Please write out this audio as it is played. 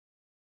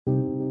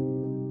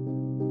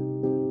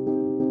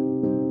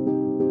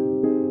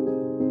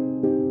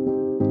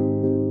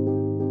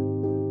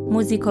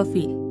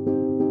موزیکوفیل،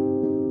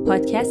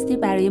 پادکستی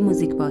برای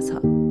موزیک بازها.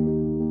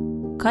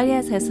 کاری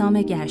از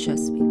حسام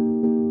گرشاسبی.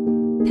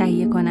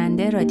 تهیه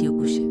کننده رادیو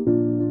گوشه.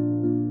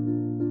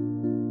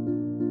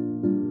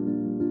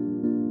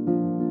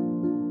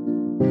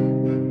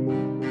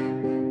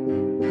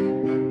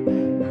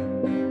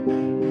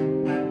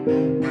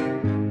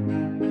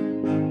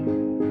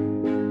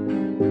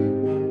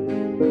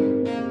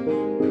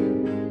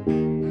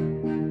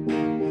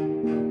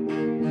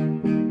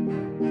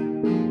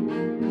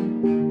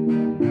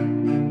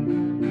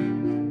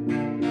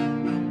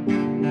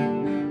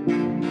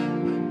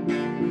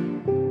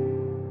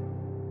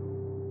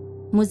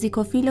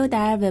 موزیکوفیل رو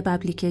در وب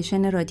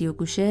اپلیکیشن رادیو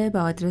گوشه به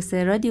آدرس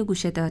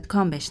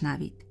radiogushe.com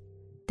بشنوید.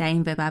 در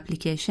این وب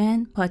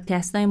اپلیکیشن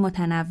پادکست‌های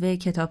متنوع،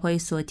 کتاب‌های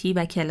صوتی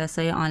و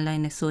کلاس‌های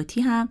آنلاین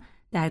صوتی هم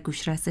در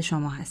گوشرس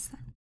شما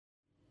هستند.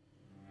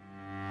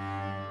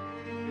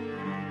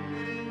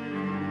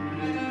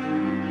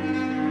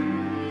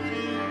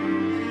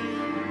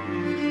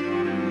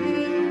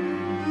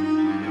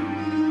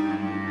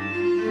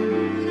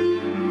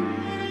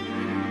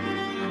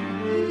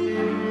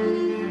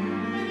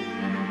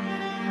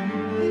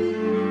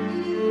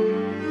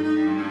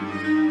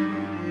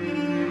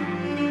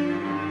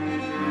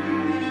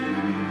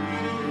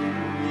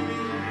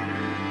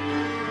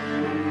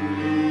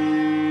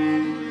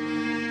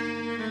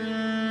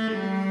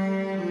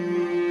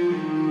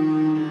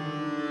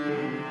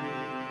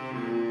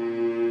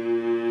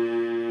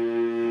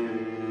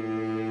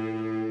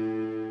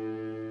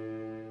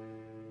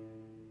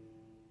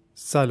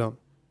 سلام،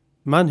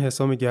 من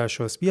حسام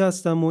گرشاسبی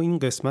هستم و این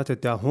قسمت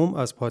دهم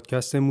از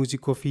پادکست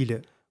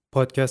موزیکوفیله.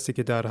 پادکستی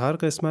که در هر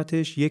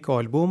قسمتش یک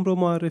آلبوم رو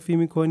معرفی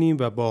میکنیم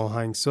و با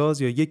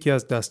آهنگساز یا یکی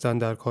از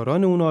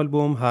دستاندرکاران اون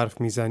آلبوم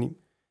حرف میزنیم.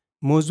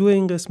 موضوع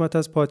این قسمت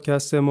از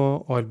پادکست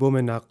ما آلبوم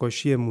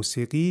نقاشی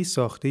موسیقی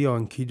ساخته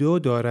آنکیدو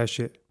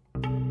دارشه.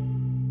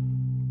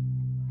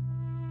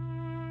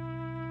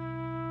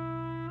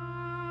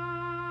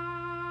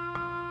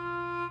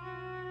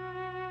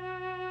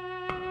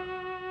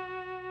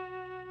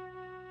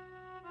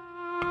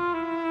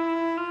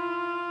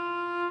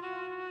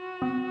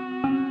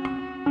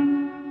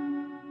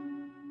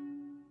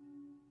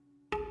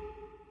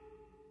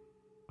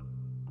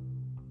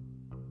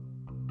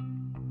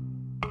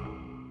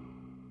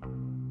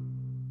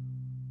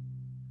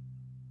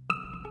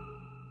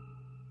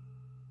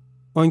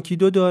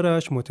 آنکیدو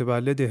دارش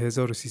متولد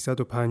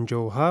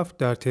 1357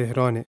 در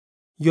تهرانه.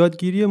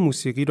 یادگیری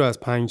موسیقی را از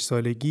 5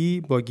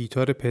 سالگی با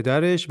گیتار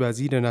پدرش و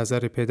زیر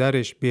نظر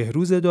پدرش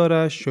بهروز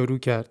دارش شروع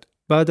کرد.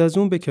 بعد از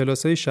اون به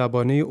کلاس‌های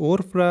شبانه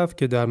عرف رفت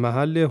که در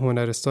محل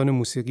هنرستان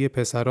موسیقی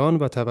پسران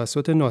و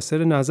توسط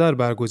ناصر نظر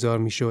برگزار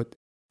می‌شد.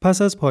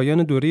 پس از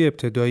پایان دوره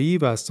ابتدایی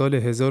و از سال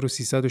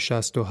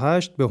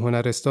 1368 به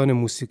هنرستان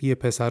موسیقی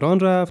پسران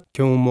رفت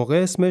که اون موقع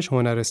اسمش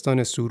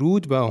هنرستان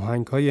سرود و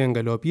آهنگ‌های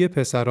انقلابی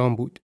پسران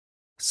بود.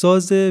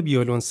 ساز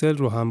ویولنسل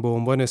رو هم به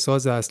عنوان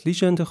ساز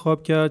اصلیش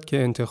انتخاب کرد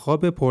که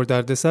انتخاب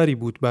پردردسری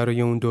بود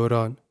برای اون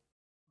دوران.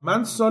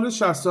 من سال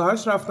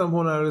 68 رفتم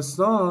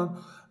هنرستان،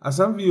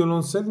 اصلا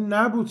ویولنسل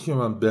نبود که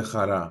من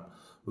بخرم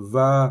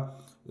و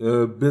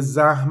به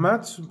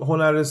زحمت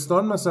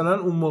هنرستان مثلا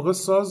اون موقع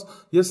ساز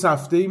یه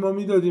سفته‌ای ما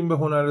میدادیم به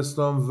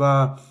هنرستان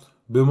و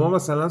به ما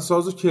مثلا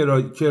سازو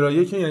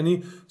کرایه که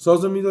یعنی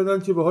سازو میدادن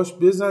که باهاش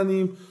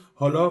بزنیم،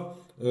 حالا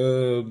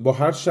با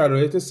هر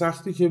شرایط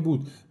سختی که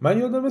بود. من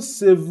یادم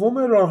سوم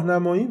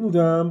راهنمایی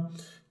بودم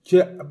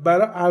که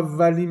برای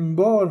اولین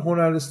بار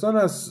هنرستان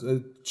از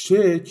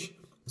چک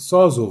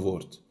ساز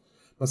آورد،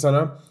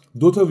 مثلا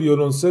 2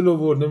 ویولنسل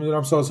آورد،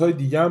 نمیدونم سازهای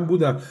دیگه هم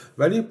بودن،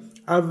 ولی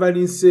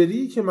اولین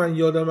سری که من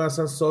یادم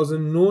اصلا ساز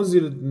نو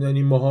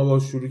یعنی ماها با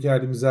شروع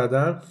کردیم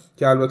زدن،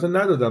 که البته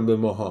ندادم به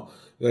ماها،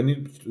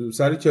 یعنی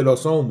سر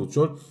کلاسامون بود،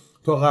 چون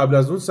تا قبل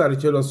از اون سر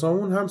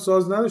کلاسامون هم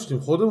ساز نداشتیم،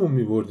 خودمون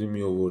میبردیم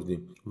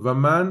میآوردیم. و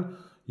من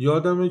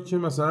یادمه که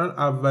مثلا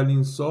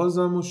اولین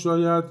سازم و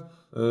شاید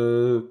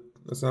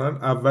مثلا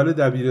اول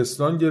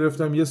دبیرستان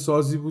گرفتم، یه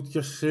سازی بود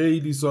که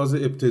خیلی ساز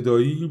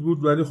ابتدایی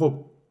بود، ولی خب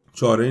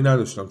چاره‌ای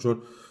نداشتم چون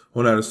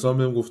هنرستان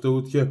بهم گفته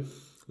بود که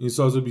این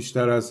سازو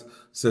بیشتر از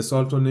 3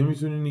 سال تو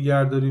نمیتونی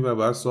نگهداری و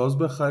باید ساز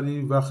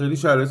بخری و خیلی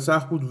شرایط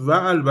سخت بود. و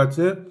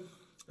البته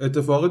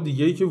اتفاق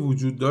دیگه‌ای که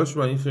وجود داشت و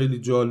این خیلی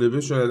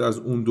جالبه، شاید از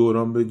اون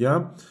دوران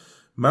بگم،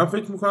 من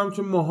فکر میکنم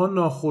که ماها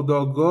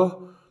ناخودآگاه،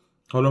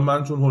 حالا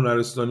من چون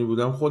هنرستانی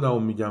بودم خودمو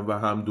میگم و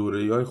هم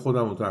دوره‌ای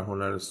خودمو در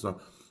هنرستان،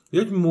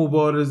 یک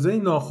مبارزه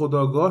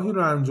ناخودآگاهی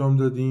رو انجام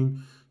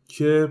دادیم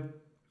که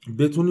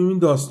بتونیم این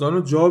داستان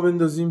رو جا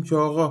بندازیم که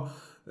آقا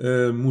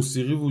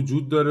موسیقی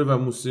وجود داره و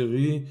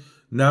موسیقی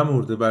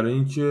نمرده. برای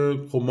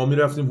اینکه خب ما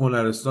میرفتیم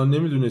هنرستان،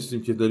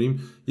 نمیدونستیم که داریم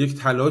یک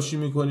تلاشی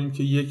میکنیم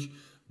که یک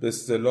به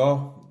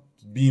اصطلاح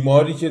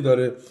بیماری که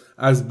داره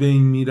از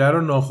بین میره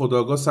رو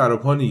ناخودآگاه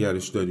سراپا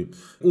نگرش داریم.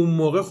 اون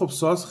موقع خب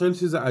ساز خیلی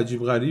چیز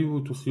عجیب غریبی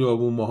بود تو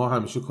خیابون، ماها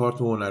همیشه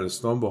کارت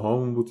هنرستان با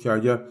همون بود که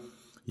اگر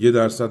 1%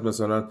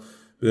 مثلا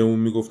به اون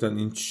میگفتن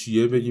این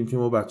چیه بگیم که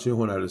ما بچه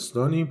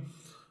هنرستانیم.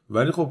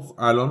 ولی خب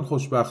الان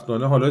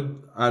خوشبختانه، حالا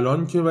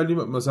الان که، ولی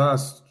مثلا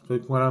از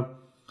فکر کنم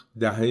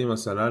دهه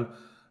مثلا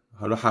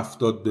حالا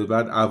 70 به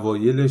بعد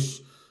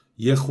اوایلش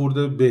یه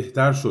خورده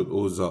بهتر شد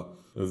اوضاع،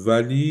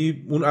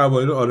 ولی اون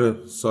اوایل آره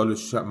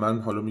من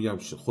حالا میگم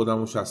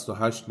خودمو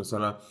 68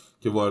 مثلا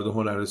که وارد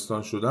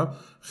هنرستان شدم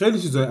خیلی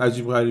چیزای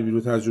عجیب غریبی رو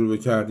تجربه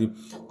کردیم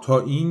تا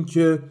این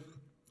که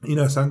این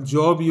اصلا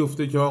جا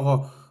بیفته که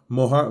آقا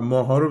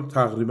ماها رو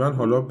تقریبا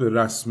حالا به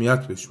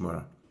رسمیت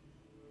بشمارن.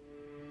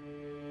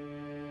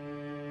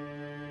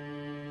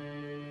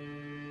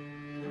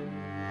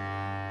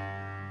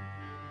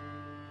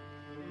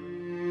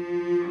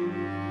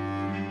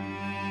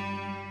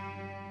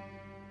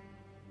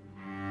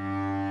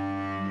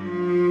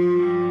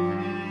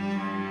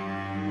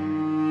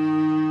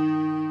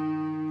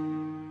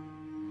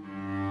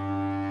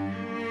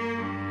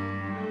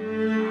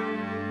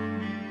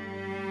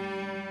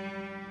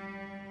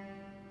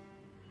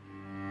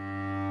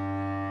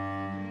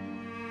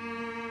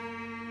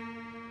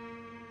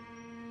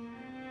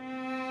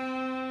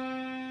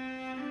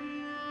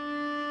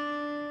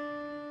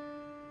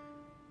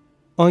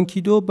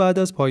 آنکیدو بعد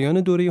از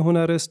پایان دوره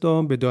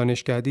هنرستان به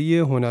دانشکده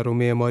هنر و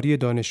معماری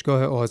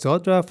دانشگاه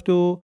آزاد رفت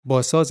و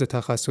با ساز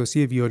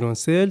تخصصی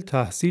ویولنسل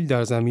تحصیل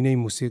در زمینه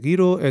موسیقی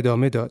رو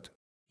ادامه داد.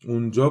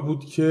 اونجا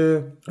بود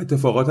که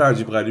اتفاقات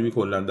عجیب غریبی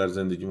کلا در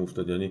زندگیم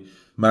افتاد، یعنی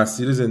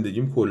مسیر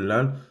زندگیم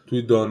کلا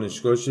توی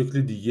دانشگاه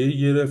شکل دیگه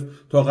گرفت.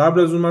 تا قبل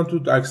از اون من تو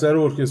اکثر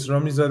ارکسترا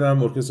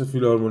میزدم، ارکستر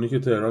فیلارمونیک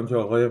تهران که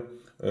آقای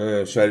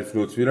شریف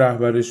لطفی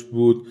رهبرش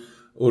بود،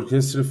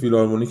 ارکستر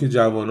فیلارمونیک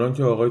جوانان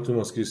که آقای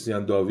توماس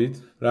کریستیان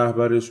داوید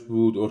رهبرش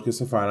بود،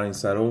 ارکستر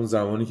فرهنگسرا اون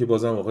زمانی که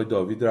بازم آقای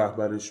داوید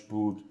رهبرش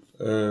بود،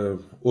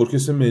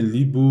 ارکستر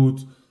ملی بود.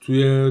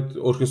 توی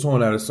ارکستر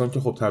هنرستان که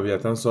خب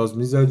طبیعتاً ساز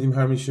میزدیم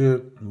همیشه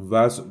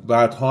و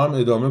بعدها هم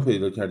ادامه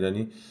پیدا کرد،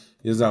 یعنی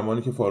یه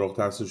زمانی که فارغ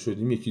التحصیل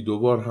شدیم یکی دو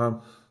بار هم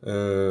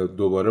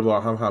دوباره با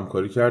هم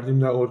همکاری کردیم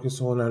در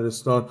ارکستر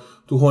هنرستان.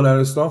 تو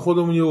هنرستان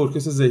خودمون یه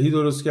ارکستر ذهی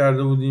درست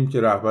کرده بودیم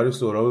که رهبرش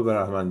سهراب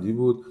بهرهمندی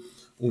بود،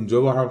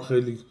 اونجا با هم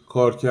خیلی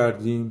کار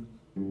کردیم.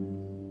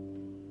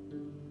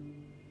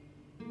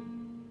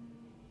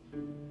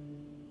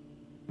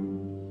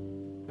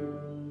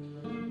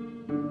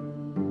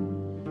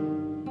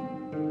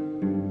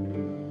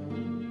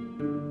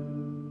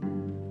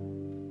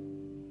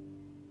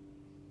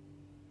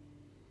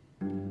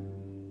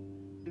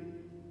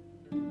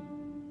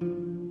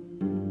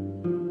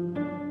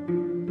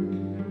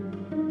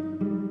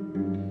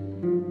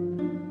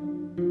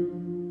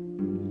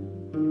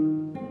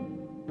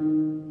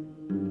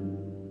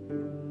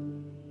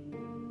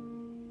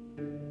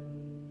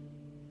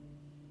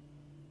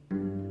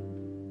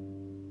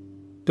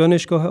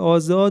 دانشگاه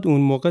آزاد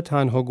اون موقع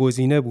تنها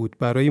گزینه بود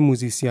برای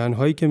موزیسین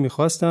هایی که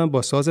میخواستن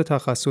با ساز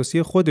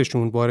تخصصی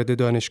خودشون وارد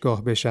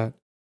دانشگاه بشن.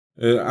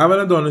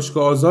 اولا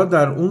دانشگاه آزاد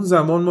در اون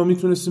زمان ما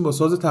میتونستیم با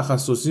ساز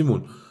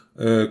تخصصیمون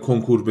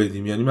کنکور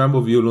بدیم، یعنی من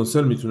با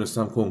ویولنسل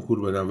میتونستم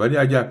کنکور بدم، ولی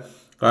اگر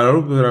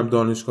قرار بود برم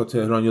دانشگاه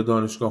تهران یا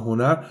دانشگاه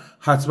هنر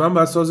حتما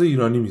باید ساز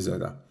ایرانی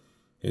میزدم.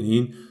 یعنی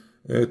این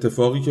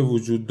اتفاقی که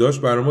وجود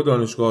داشت برای ما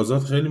دانشگاه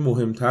آزاد خیلی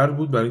مهمتر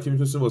بود برای اینکه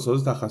میتونستیم با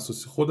ساز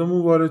تخصصی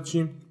خودمون وارد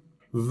شیم.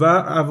 و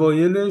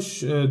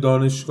اوایلش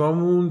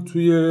دانشگاهمون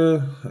توی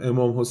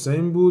امام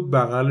حسین بود،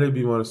 بغل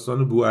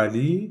بیمارستان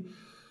بوعلی.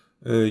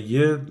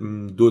 یه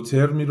 2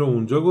 ترمی رو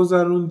اونجا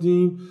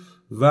گذروندیم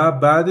و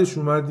بعدش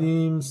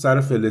اومدیم سر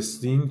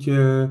فلسطین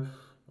که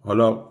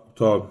حالا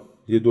تا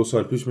یه 2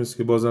 سال پیش مثل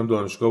که بازم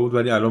دانشگاه بود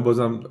ولی الان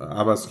بازم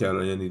عوض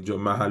کردن، یعنی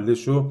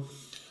محلشو.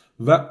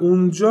 و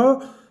اونجا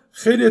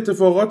خیلی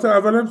اتفاقات،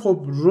 اولا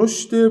خب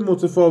رشد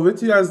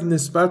متفاوتی از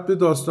نسبت به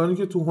داستانی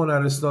که تو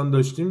هنرستان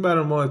داشتیم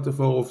برای ما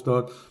اتفاق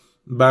افتاد.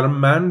 برای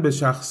من به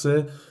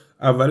شخصه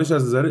اولش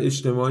از نظر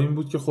اجتماعی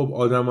بود که خب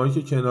آدمایی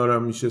که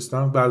کنارم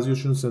میشستن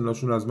بعضیاشون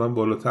سنشون از من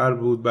بالاتر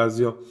بود،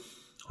 بعضیا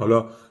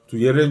حالا تو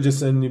یه رنج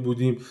سنی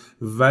بودیم،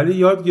 ولی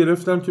یاد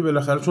گرفتم که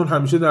بالاخره چون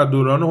همیشه در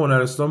دوران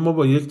هنرستان ما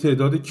با یک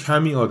تعداد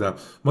کمی آدم،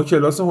 ما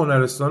کلاس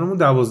هنرستانمون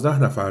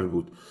 12 نفر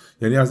بود،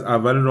 یعنی از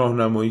اول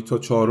راهنمایی تا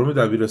 4م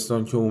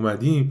دبیرستان که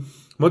اومدیم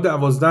ما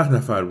 12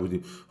 نفر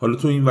بودیم. حالا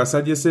تو این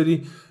وسط یه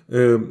سری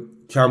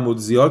کم و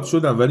زیاد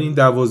شدن ولی این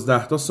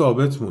 12 تا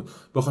ثابت بود.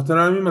 به خاطر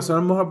همین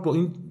مثلا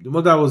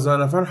ما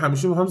 12 نفر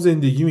همیشه با هم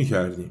زندگی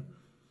میکردیم.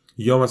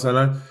 یا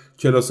مثلا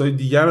کلاس‌های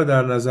دیگر رو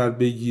در نظر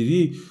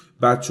بگیری،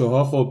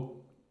 بچه‌ها خب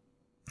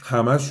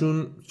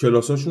همشون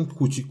کلاساشون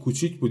کوچیک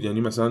کوچیک بود،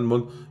 یعنی مثلا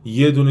ما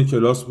یه دونه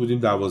کلاس بودیم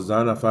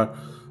 12 نفر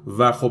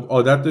و خب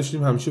عادت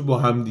داشتیم همیشه با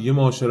همدیگه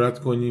معاشرت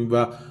کنیم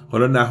و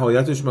حالا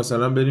نهایتش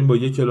مثلا بریم با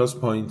یه کلاس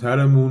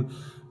پایین‌ترمون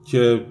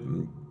که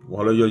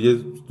حالا یا یه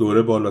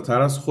دوره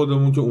بالاتر از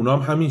خودمون که اونا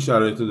هم همین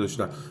شرایط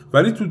داشتن.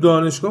 ولی تو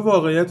دانشگاه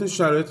واقعیت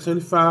شرایط خیلی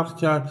فرق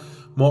کرد،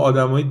 ما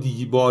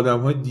با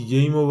آدم‌های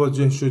دیگه‌ای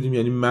مواجه شدیم،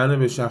 یعنی من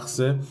به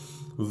شخصه،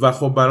 و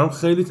خب برام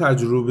خیلی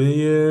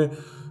تجربه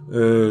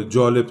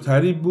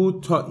جالبتری بود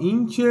تا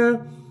اینکه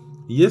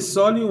یه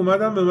سالی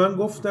اومدن به من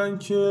گفتن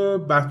که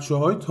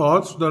بچه‌های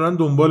تئاتر دارن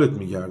دنبالت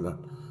میگردن.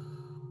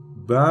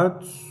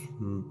 بعد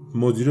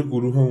مدیر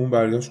گروهمون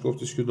برگشت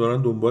گفتش که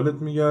دارن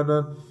دنبالت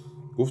میگردن.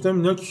 گفتم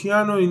اینا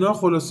کیان و اینا.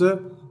 خلاصه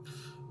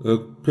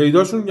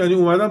پیداشون یعنی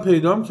اومدن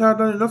پیدام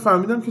کردن، اینا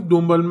فهمیدم که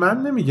دنبال من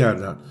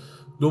نمیگردن،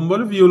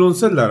 دنبال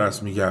ویولنسل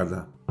درست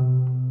میگردن.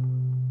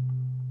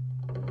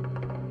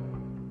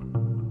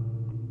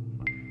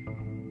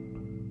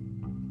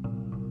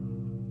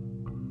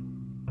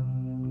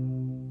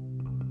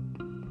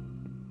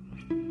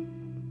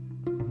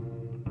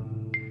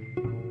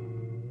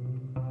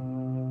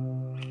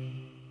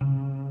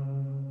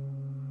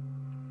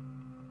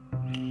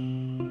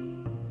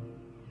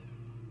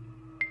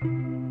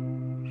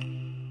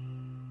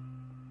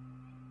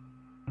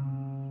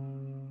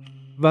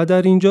 و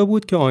در اینجا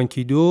بود که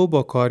آنکیدو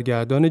با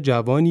کارگردان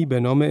جوانی به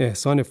نام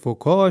احسان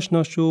فوکا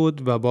آشنا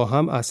شد و با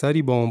هم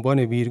اثری با عنوان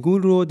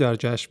ویرگول رو در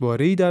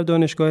جشنواره‌ای در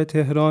دانشگاه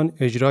تهران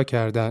اجرا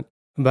کردند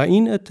و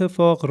این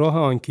اتفاق راه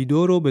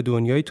آنکیدو رو به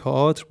دنیای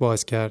تئاتر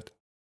باز کرد.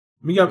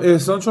 میگم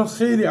احسان چون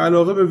خیلی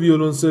علاقه به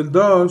ویولنسل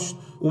داشت،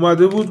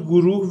 اومده بود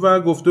گروه و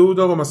گفته بود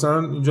آقا مثلا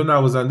اینجا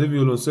نوازنده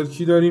ویولنسل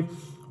کی داریم؟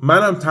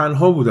 منم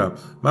تنها بودم.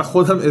 من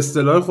خودم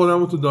اصطلاح خودم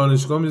رو تو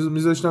دانشگاه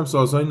میذاشتم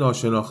سازهای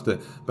ناشناخته،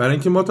 برای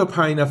اینکه ما تا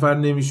 5 نفر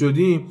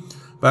نمیشدیم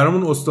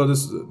برامون استاد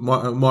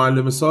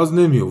معلم ساز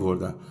نمی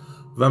آوردن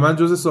و من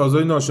جز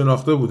سازهای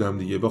ناشناخته بودم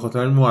دیگه، به خاطر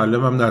این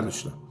معلمم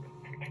نداشتم.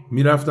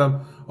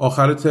 میرفتم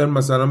آخر ترم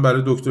مثلا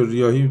برای دکتر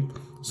ریاحی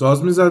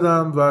ساز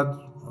میزدم و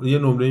یه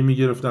نمره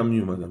میگرفتم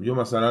میومدم، یا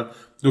مثلا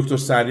دکتر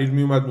سریر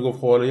میومد میگفت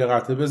خب حالا یه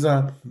قطعه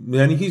بزن.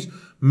 یعنی هیچ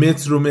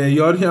متر و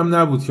معیاری هم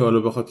نبود که حالا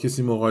بخواد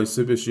کسی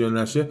مقایسه بشه یا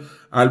نشه.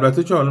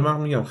 البته که حالا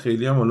من میگم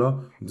خیلی هم حالا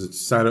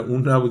سر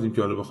اون نبودیم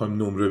که حالا بخوایم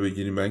نمره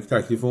بگیریم، برای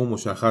اینکه تکلیفمون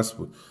مشخص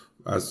بود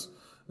از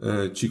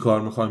چی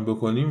کار میخوایم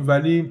بکنیم.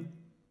 ولی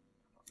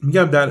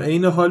میگم در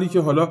عین حالی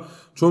که حالا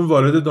چون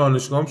وارد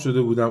دانشگاهم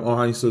شده بودم،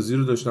 آهنگسازی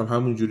رو داشتم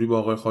همونجوری با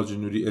آقای خواجه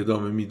نوری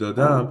ادامه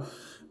میدادم،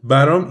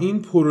 برام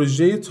این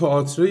پروژه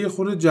تئاتر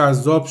خود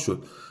جذاب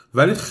شد.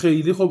 ولی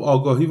خیلی خب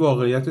آگاهی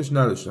واقعیتش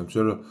نداشتم.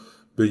 چرا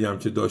بگم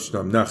که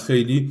داشتم؟ نه،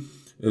 خیلی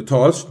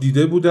تئاتر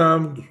دیده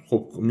بودم،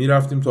 خب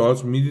میرفتیم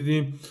تئاتر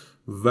میدیدیم،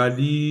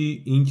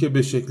 ولی این که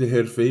به شکل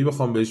حرفه‌ای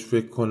بخوام بهش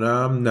فکر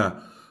کنم نه،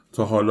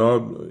 تا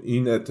حالا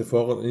این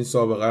اتفاق این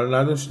سابقه رو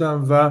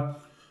نداشتم. و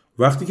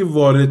وقتی که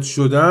وارد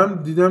شدم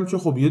دیدم که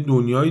خب یه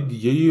دنیای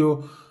دیگه‌ای و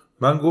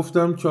من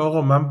گفتم که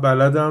آقا من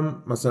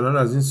بلدم مثلا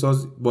از این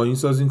ساز با این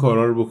ساز این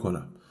کارا رو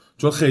بکنم،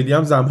 چون خیلی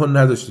هم زمان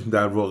نداشتیم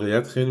در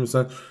واقعیت. خیلی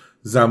مثلا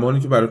زمانی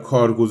که برای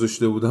کار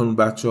گذاشته بودن اون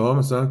بچه‌ها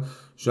مثلا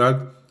شاید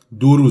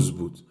 2 روز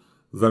بود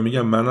و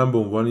میگم منم به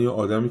عنوان یه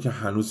آدمی که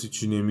هنوز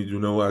چی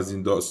نمیدونه و از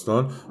این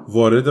داستان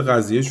وارد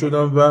قضیه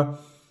شدم و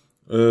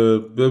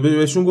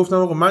بهشون گفتم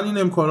آقا من این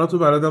امکاناتو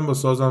بلدم با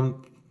سازم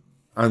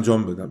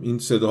انجام بدم، این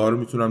صداها رو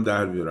میتونم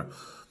در بیارم،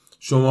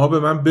 شماها به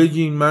من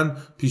بگین، من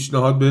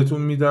پیشنهاد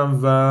بهتون میدم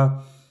و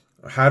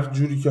هر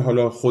جوری که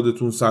حالا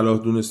خودتون صلاح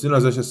دونستین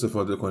ازش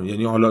استفاده کنین.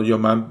 یعنی حالا یا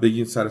من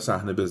بگین سر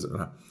صحنه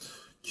بزنم.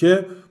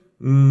 که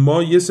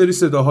ما یه سری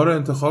صداها رو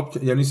انتخاب،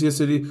 یعنی یه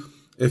سری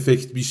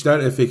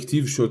بیشتر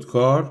افکتیو شد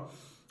کار.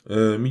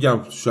 میگم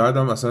شاید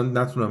هم اصلا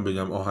نتونم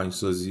بگم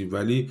آهنگسازی،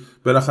 ولی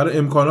بالاخره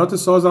امکانات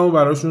سازمو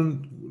براشون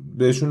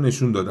بهشون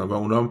نشون دادم و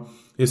اونا هم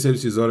یه سری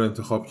چیزها رو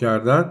انتخاب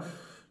کردن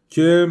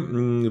که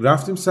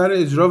رفتیم سر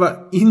اجرا. و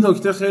این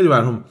نکته خیلی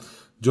برام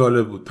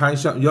جالب بود.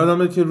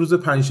 یادمه که روز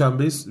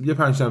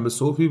پنجشنبه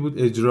صبحی بود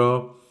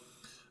اجرا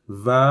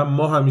و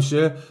ما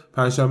همیشه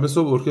پنجشنبه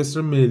صبح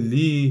ارکستر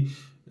ملی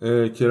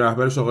که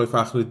رهبرش آقای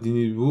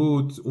فخرالدینی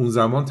بود اون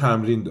زمان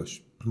تمرین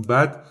داشت.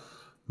 بعد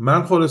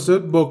من خلاصه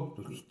با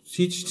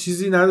هیچ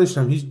چیزی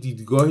نداشتم، هیچ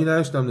دیدگاهی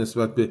نداشتم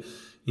نسبت به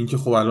اینکه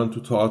خب الان تو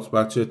تئاتر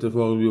بچه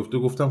اتفاقی بیفته.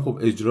 گفتم خب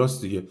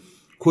اجراست دیگه.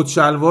 کت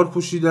شلوار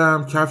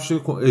پوشیدم، کفش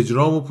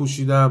اجرامو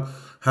پوشیدم،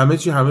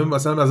 همه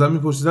مثلا ازم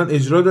میپرسیدن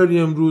اجرا داری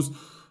امروز؟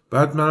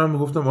 بعد منم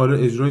میگفتم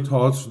آره اجرای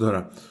تئاتر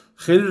دارم.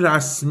 خیلی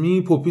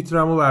رسمی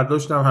پوپیترمو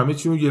برداشتم، همه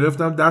چیمو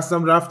گرفتم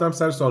دستم، رفتم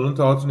سر سالن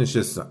تئاتر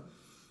نشستم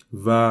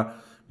و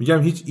میگم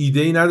هیچ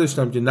ایده‌ای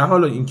نداشتم که نه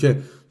حالا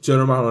اینکه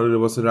چرا من حالا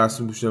لباس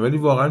رسمی پوشیدم، ولی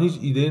واقعا هیچ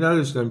ایده‌ای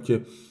نداشتم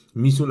که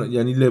میتونه،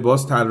 یعنی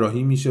لباس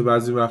طراحی میشه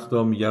بعضی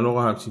وقتا میگن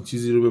آقا همچین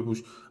چیزی رو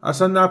بپوش،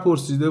 اصلا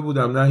نپرسیده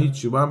بودم نه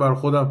هیچی. من برای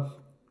خودم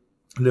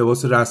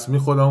لباس رسمی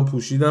خودمو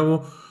پوشیدم و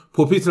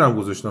پوپیترم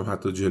گذاشتم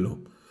حتی جلوم،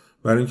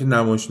 برای اینکه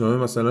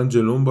نمایشنامه مثلا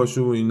جلوم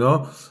باشه و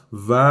اینا.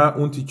 و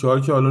اون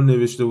تیکه‌ای که حالا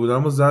نوشته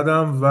بودم و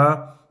زدم و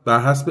بر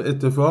حسب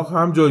اتفاق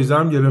هم جایزه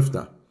هم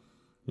گرفتم،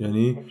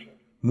 یعنی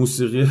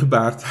موسیقی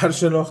برتر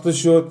شناخته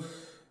شد.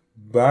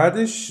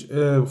 بعدش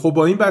خب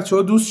با این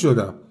بچه‌ها دوست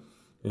شدم،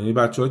 یعنی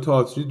بچه‌های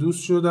تئاتری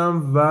دوست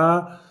شدم.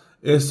 و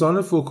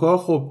احسان فوکا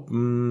خب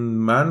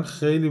من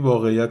خیلی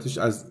واقعیتش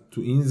از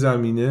تو این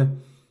زمینه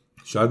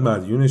شاید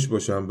مدیونش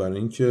باشم، برای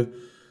اینکه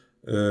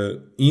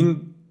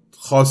این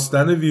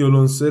خواستن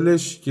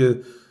ویولنسلش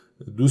که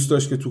دوست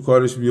داشت که تو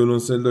کارش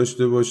ویولنسل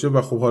داشته باشه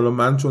و خب حالا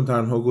من چون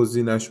تنها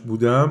گزینش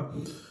بودم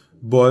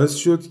باعث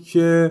شد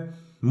که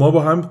ما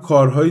با هم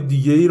کارهای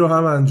دیگه ای رو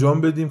هم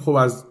انجام بدیم.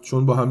 خب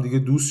چون با هم دیگه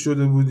دوست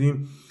شده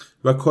بودیم.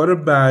 و کار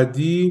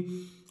بعدی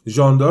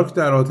ژان دارک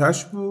در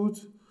آتش بود،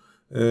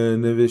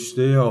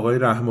 نوشته آقای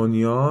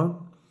رحمانیان،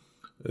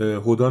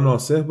 هدی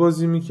ناصح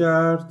بازی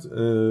میکرد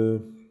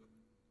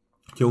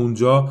که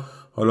اونجا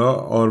حالا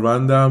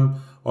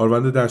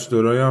آروند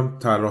دشتورای هم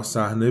طراح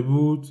صحنه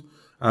بود.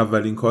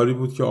 اولین کاری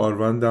بود که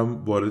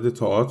آروندم وارد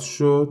تئاتر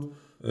شد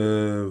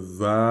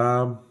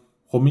و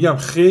خب میگم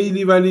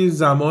خیلی ولی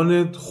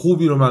زمان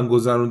خوبی رو من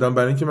گذروندم،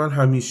 برای اینکه من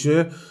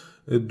همیشه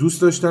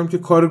دوست داشتم که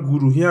کار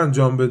گروهی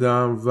انجام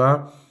بدم و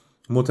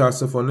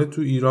متاسفانه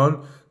تو ایران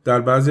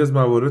در بعضی از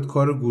موارد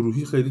کار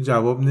گروهی خیلی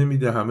جواب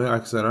نمیده، همه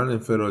اکثرا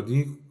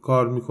انفرادی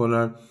کار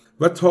میکنن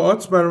و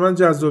تئاتر برای من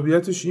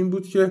جذابیتش این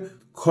بود که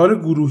کار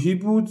گروهی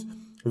بود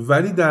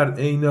ولی در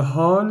عین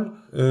حال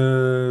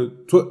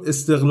تو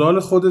استقلال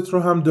خودت رو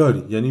هم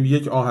داری، یعنی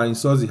یک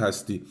آهنگسازی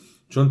هستی،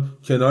 چون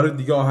کنار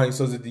دیگه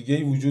آهنگساز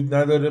دیگه‌ای وجود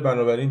نداره،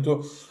 بنابراین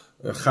تو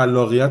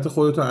خلاقیت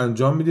خودت رو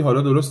انجام میدی.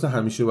 حالا درسته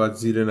همیشه باید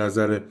زیر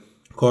نظر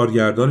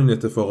کارگردان این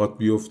اتفاقات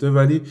بیفته،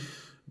 ولی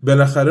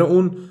بالاخره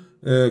اون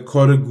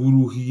کار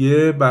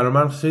گروهیه برای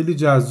من خیلی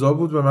جذاب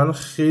بود و منو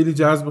خیلی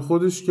جذب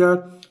خودش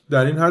کرد.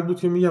 در این حد بود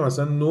که میگم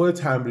مثلا نوع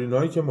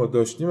تمرینایی که ما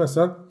داشتیم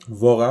مثلا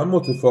واقعا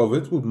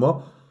متفاوت بود.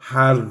 ما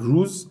هر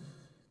روز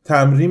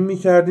تمرین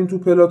میکردیم تو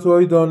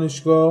پلاتوهای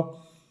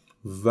دانشگاه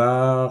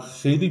و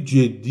خیلی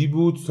جدی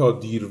بود تا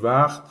دیر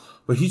وقت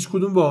و هیچ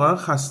کدوم واقعا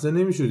خسته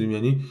نمیشدیم.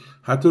 یعنی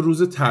حتی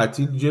روز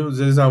تعطیل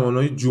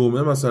زمانهای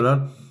جمعه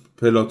مثلا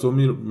پلاتو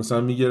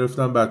مثلا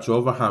میگرفتن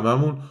بچه‌ها و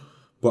هممون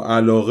با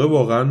علاقه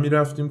واقعا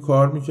میرفتیم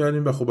کار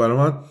میکردیم و خب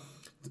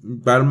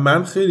برای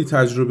من خیلی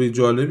تجربه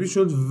جالبی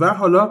شد. و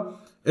حالا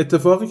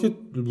اتفاقی که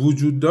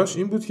وجود داشت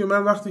این بود که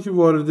من وقتی که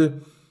وارد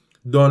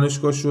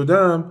دانشگاه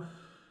شدم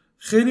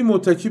خیلی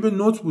متکی به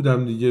نوت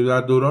بودم دیگه.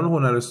 در دوران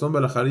هنرستان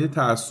بالاخره یه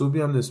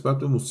تعصبی هم نسبت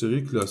به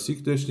موسیقی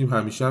کلاسیک داشتیم،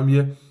 همیشه هم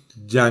یه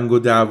جنگ و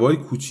دعوای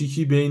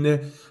کوچیکی بین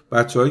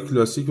بچهای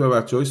کلاسیک و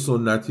بچهای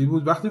سنتی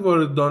بود. وقتی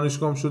وارد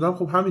دانشگاه شدم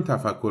خب همین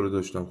تفکر رو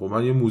داشتم. خب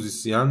من یه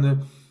موزیسین،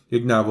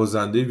 یک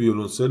نوازنده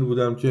ویولنسل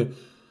بودم که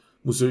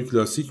موسیقی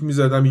کلاسیک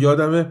میزدم.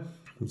 یادمه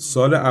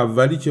سال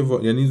اولی که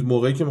یعنی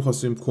موقعی که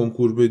می‌خواستیم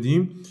کنکور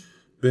بدیم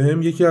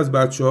بهم یکی از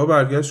بچه‌ها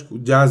برگشت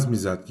جاز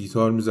میزد،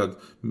 گیتار میزد،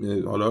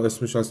 حالا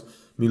اسمش از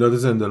میلاد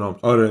زنده‌نام.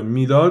 آره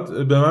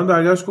میلاد به من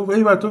برگشت گفت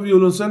ای تو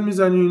ویولنسل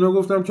میزنی و اینا؟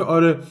 گفتم که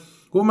آره.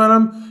 گفت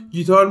منم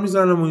گیتار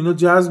میزنم و اینا،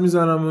 جاز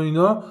میزنم و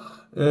اینا،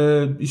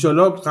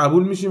 ایشالله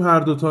قبول میشیم هر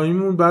دو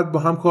تاییمون، بعد با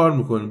هم کار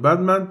میکنیم. بعد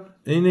من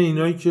عین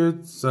اینایی که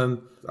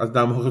از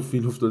دماغ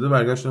فیل افتاده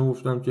برگشتم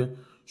گفتم که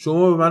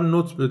شما به من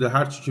نوت بده،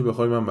 هر چی که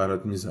بخوای من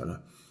برات میزنم.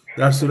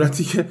 در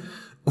صورتی که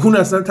اون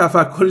اصلا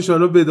تفکرش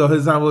حالا بداهه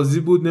زوازی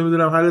بود،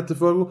 نمیدونم هر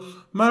اتفاقی بود.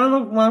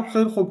 من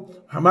خیلی خب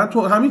من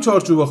تو همین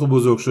چارچوب آخه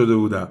بزرگ شده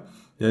بودم،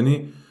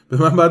 یعنی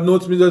به من بعد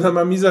نوت میدادن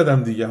من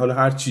میزدم دیگه، حالا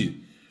هر چی.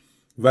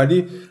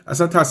 ولی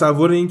اصلا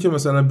تصور این که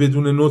مثلا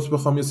بدون نوت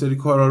بخوام یه سری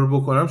کارا رو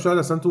بکنم شاید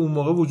اصلا تو اون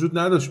موقع وجود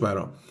نداشت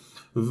برام.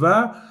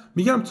 و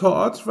میگم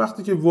تئاتر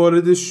وقتی که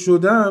وارد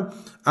شدم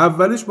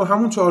اولش با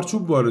همون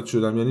چارچوب وارد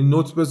شدم، یعنی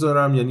نوت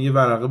بذارم، یعنی یه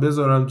ورقه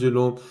بذارم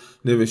جلوم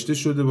نوشته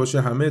شده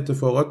باشه، همه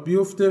اتفاقات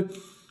بیفته.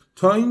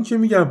 تا این که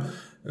میگم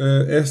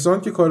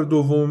احسان که کار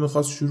دومو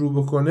میخواست شروع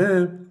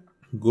بکنه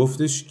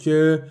گفتش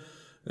که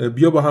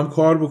بیا با هم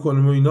کار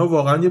بکنیم و اینا.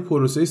 واقعا یه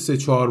پروسه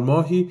 3-4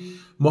 ماهی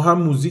ما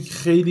هم موزیک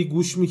خیلی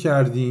گوش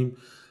میکردیم،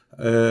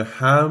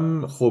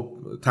 هم خب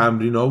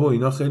تمرین‌ها و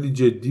اینا خیلی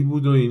جدی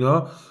بود و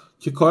اینا،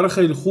 که کار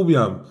خیلی خوبی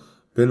هم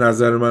به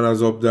نظر من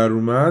از آب در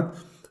اومد.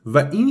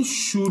 و این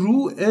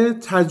شروع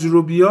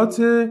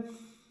تجربیات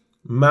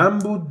من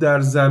بود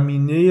در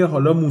زمینه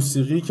حالا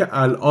موسیقی که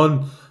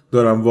الان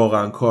دارم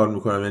واقعا کار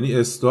میکنم. یعنی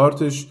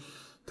استارتش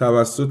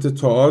توسط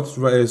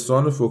تئاتر و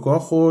احسان فوکا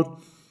خورد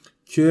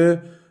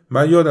که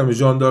من یادم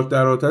ژان دارک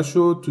در آتش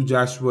شد تو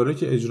جشنواره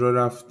که اجرا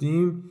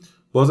رفتیم،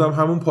 بازم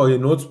همون پای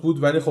نوت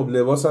بود ولی خب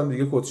لباسم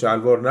دیگه کت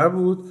شلوار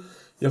نبود،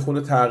 یه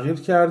خورده تغییر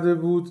کرده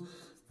بود.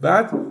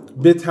 بعد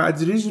به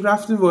تدریج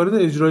رفتیم وارد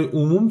اجرای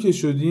عموم که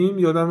شدیم.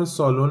 یادم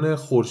سالن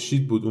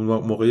خورشید بود، اون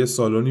موقع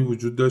سالنی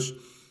وجود داشت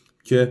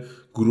که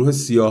گروه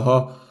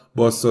سیاها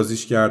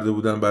بازسازیش کرده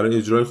بودن برای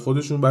اجرای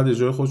خودشون. بعد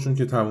اجرای خودشون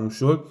که تموم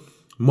شد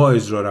ما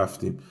اجرا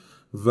رفتیم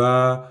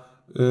و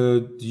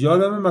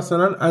یادم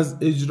مثلا از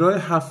اجرای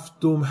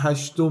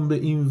 7-8 به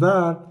این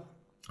ور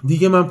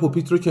دیگه من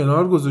پوپیت رو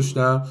کنار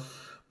گذاشتم.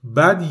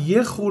 بعد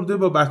یه خورده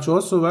با بچه ها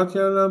صحبت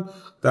کردم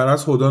در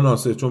از خدا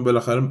ناصر، چون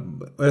بالاخره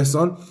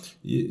احسان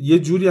یه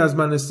جوری از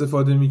من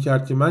استفاده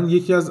میکرد که من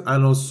یکی از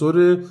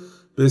عناصر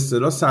به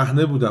اصطلاح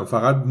صحنه بودم،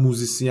 فقط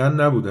موزیسین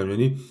نبودم.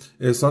 یعنی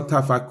احسان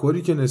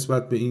تفکری که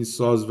نسبت به این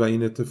ساز و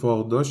این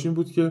اتفاق داشت این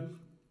بود که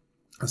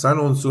اصلا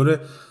عنصر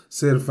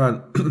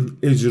صرفا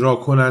اجرا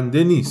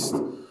کننده نیست،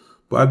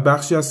 باید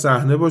بخشی از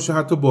صحنه باشه.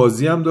 حتی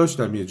بازی هم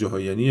داشتم یه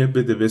جاهایی، یعنی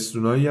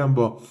بدبستونایی هم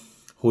با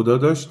خدا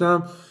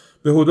داشتم.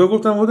 به خدا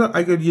گفتم خدا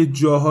اگر یه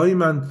جاهایی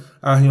من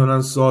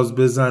احیانا ساز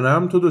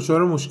بزنم تو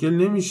دچار مشکل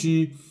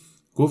نمیشی؟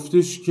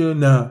 گفتش که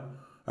نه،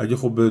 اگه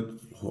خب به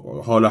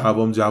حال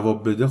هوام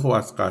جواب بده خب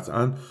از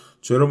قطعا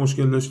چرا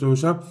مشکل داشته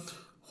باشم.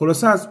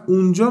 خلاصه از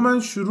اونجا من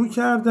شروع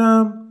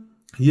کردم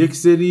یک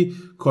سری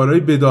کارهای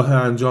بداهه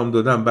انجام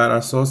دادم بر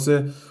اساس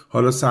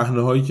حالا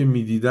صحنه هایی که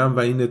میدیدم و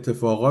این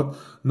اتفاقات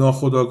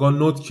ناخودآگاه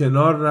نوت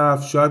کنار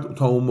رفت. شاید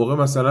تا اون موقع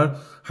مثلا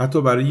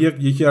حتی برای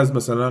یکی از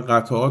مثلا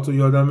قطعات رو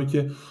یادمه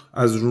که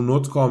از رو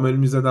نوت کامل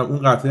میزدم، اون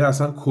قطعه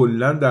اصلا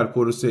کلا در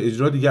پروسه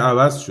اجرا دیگه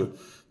عوض شد،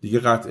 دیگه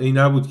قطعه‌ای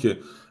نبود که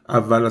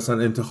اول اصلا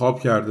انتخاب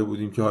کرده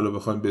بودیم که حالا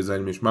بخوایم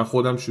بزنیمش. من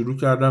خودم شروع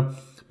کردم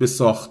به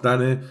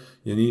ساختن،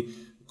 یعنی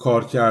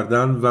کار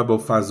کردن و با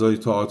فضای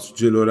تئاتر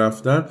جلو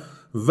رفتن.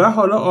 و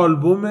حالا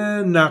آلبوم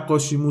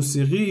نقاشی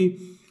موسیقی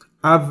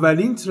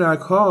اولین ترک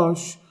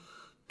هاش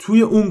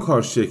توی اون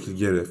کار شکل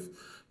گرفت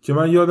که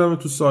من یادم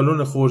تو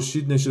سالن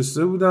خورشید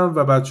نشسته بودم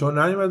و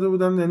بچه‌ها نیومده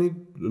بودن، یعنی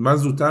من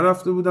زودتر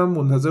رفته بودم،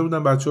 منتظر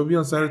بودم بچه‌ها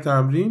بیان سر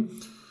تمرین.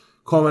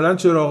 کاملا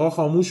چراغا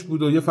خاموش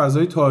بود و یه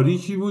فضای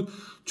تاریکی بود،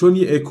 چون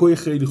یه اکوی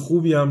خیلی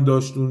خوبی هم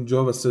داشت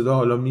اونجا و صدا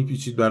حالا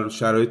میپیچید، برای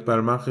شرایط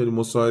برای من خیلی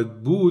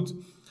مساعد بود.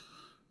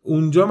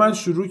 اونجا من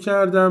شروع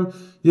کردم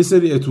یه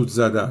سری اتود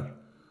زدن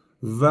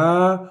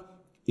و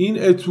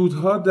این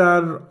اتودها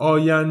در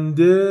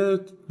آینده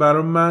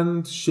برای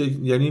من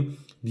یعنی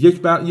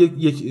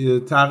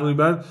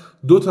تقریبا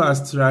 2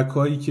 از ترک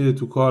هایی که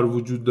تو کار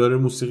وجود داره،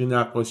 موسیقی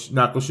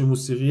نقاشی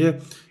موسیقی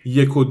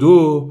 1 و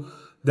 2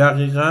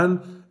 دقیقاً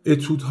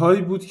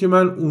اتودهایی بود که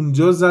من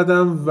اونجا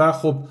زدم و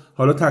خب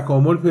حالا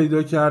تکامل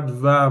پیدا کرد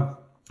و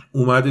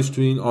اومدش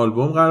توی این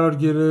آلبوم قرار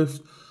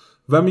گرفت.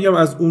 و میگم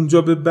از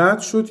اونجا به بعد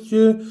شد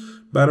که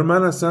برای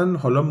من اصلا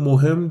حالا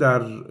مهم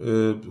در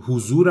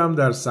حضورم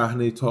در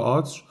صحنه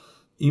تئاتر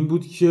این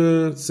بود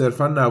که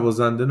صرفا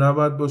نوازنده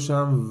نباید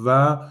باشم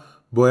و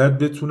باید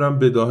بتونم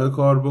بداهه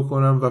کار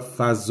بکنم و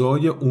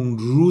فضای اون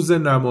روز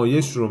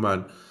نمایش رو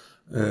من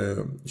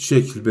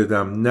شکل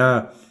بدم،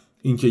 نه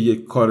اینکه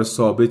یک کار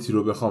ثابتی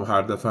رو بخوام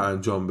هر دفعه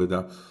انجام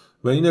بدم.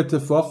 و این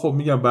اتفاق خب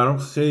میگم برام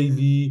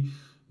خیلی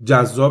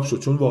جذاب شد،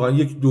 چون واقعا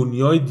یک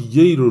دنیای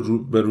دیگه ای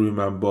رو به روی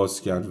من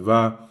باز کرد.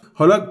 و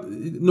حالا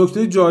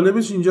نکته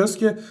جالبش اینجاست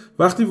که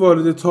وقتی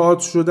وارد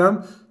تئاتر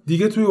شدم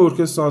دیگه توی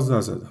ارکستر ساز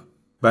نزدم،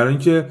 برای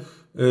اینکه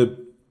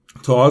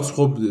تئاتر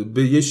خب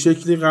به یه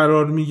شکلی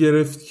قرار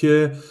میگرفت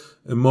که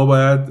ما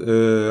باید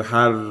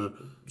هر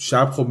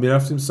شب خب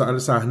میرفتیم سر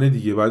صحنه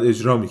دیگه، باید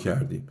اجرا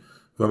میکردیم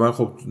و من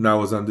خب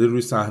نوازنده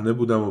روی صحنه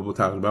بودم و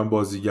تقریبا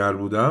بازیگر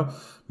بودم.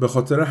 به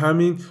خاطر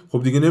همین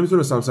خب دیگه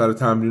نمیتونستم سر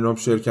تمرینام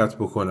شرکت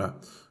بکنم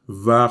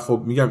و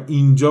خب میگم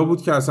اینجا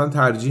بود که اصلا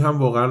ترجیح هم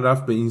واقعا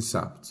رفت به این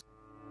سمت.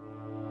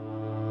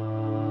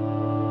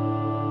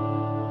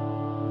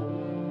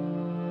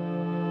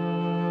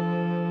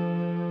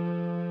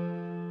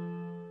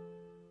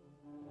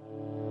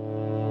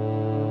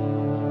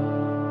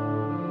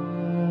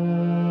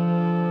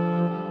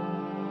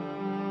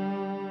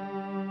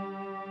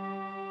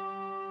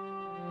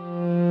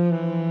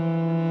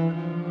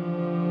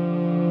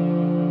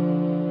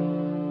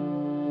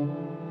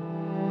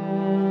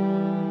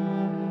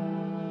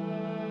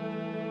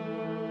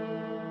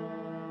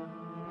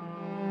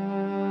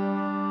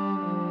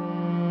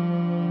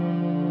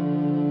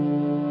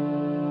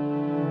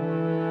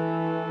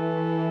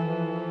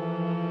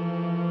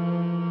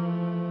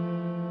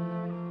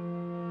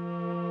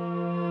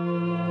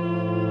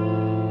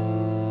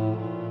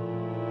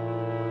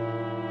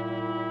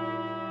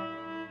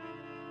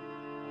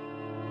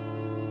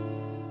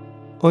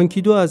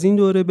 آنکیدو از این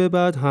دوره به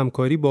بعد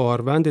همکاری با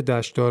آروند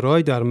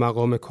دشتارای در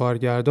مقام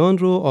کارگردان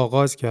رو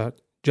آغاز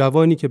کرد.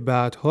 جوانی که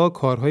بعدها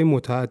کارهای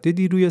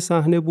متعددی روی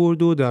صحنه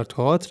برد و در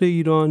تئاتر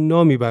ایران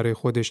نامی برای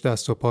خودش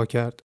دست و پا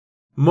کرد.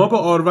 ما با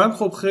آروند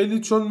خب خیلی،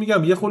 چون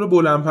میگم یه خورده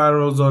بلند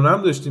پروازانه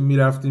هم داشتیم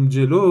میرفتیم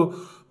جلو،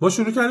 ما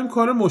شروع کردیم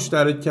کار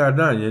مشترک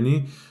کردن.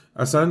 یعنی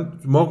اصلا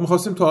ما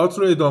میخواستیم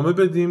تئاتر رو ادامه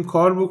بدیم،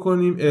 کار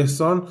بکنیم.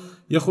 احسان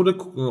یه خورده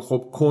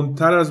خب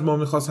کندتر از ما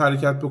میخواست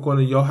حرکت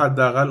بکنه، یا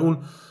حداقل اون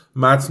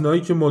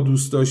متنایی که ما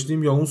دوست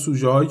داشتیم یا اون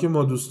سوژه هایی که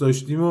ما دوست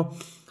داشتیم و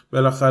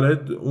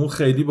بالاخره اون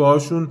خیلی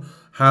باهاشون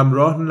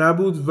همراه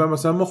نبود و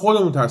مثلا ما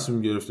خودمون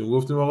تصمیم گرفتیم،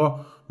 گفتیم آقا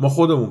ما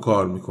خودمون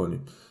کار میکنیم.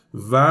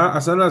 و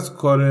اصلا از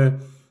کار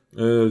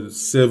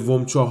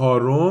 3م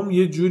 4م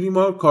یه جوری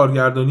ما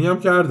کارگردانی هم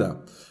کردم،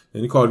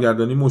 یعنی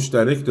کارگردانی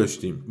مشترک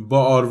داشتیم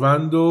با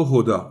آروند و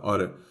هدا.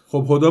 آره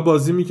خب هدا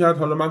بازی میکرد،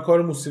 حالا من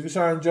کار موسیقیش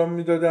انجام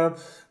میدادم،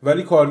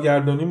 ولی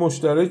کارگردانی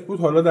مشترک بود.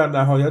 حالا در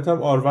نهایت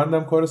هم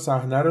آروندم کار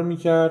صحنه رو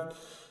میکرد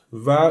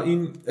و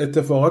این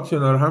اتفاقات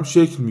کنار هم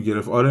شکل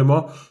میگرفت. آره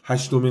ما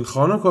 8مین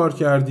خان رو کار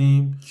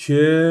کردیم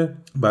که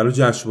برای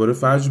جشنواره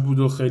فجر بود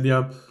و خیلی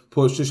هم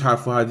پشتش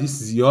حرف و حدیث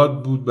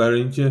زیاد بود، برای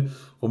اینکه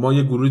ما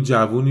یه گروه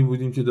جوونی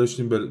بودیم که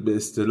داشتیم به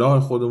اصطلاح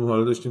خودمون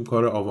حالا داشتیم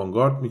کار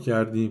آوانگارد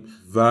میکردیم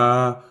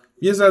و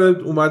یه ذره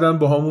اومدن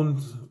با همون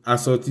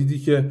اساتیدی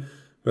که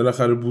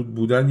بالاخره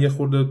بودن یه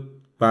خورده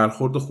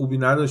برخورد خوبی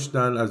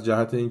نداشتن از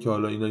جهت اینکه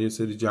حالا اینا یه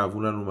سری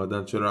جوونن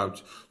اومدن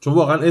چون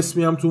واقعا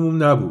اسمی هم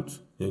تومون نبود،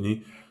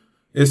 یعنی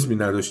اسمی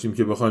نداشتیم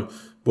که بخوایم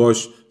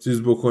باش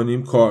چیز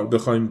بکنیم، کار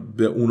بخوایم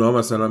به اونا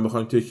مثلا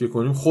بخوایم تکیه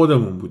کنیم،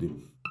 خودمون بودیم.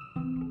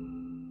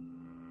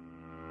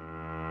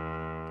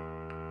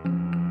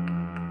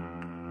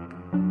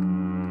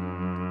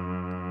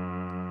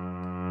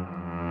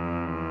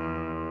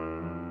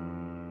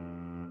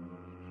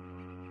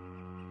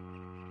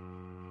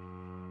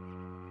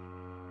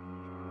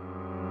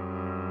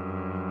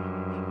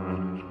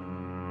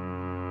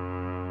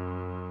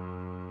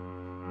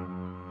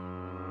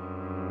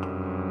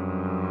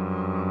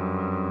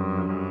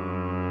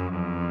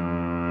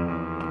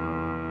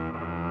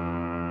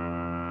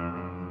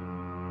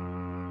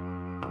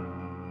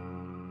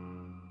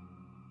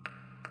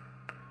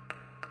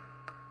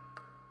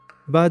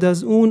 بعد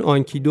از اون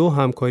آنکیدو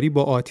همکاری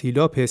با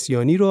آتیلا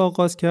پسیانی رو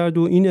آغاز کرد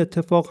و این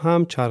اتفاق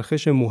هم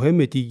چرخش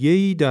مهم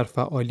دیگه‌ای در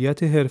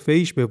فعالیت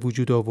حرفه‌ایش به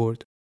وجود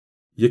آورد.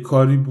 یه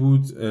کاری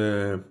بود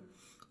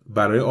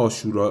برای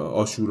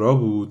آشورا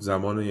بود،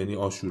 زمان یعنی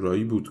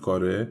آشورایی بود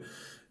کاره،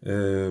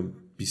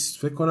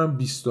 فکر کنم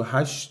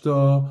 28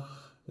 تا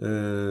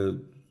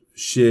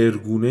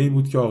شعرگونه‌ای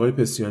بود که آقای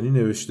پسیانی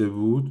نوشته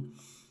بود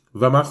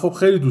و من خب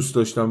خیلی دوست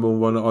داشتم به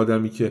عنوان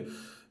آدمی که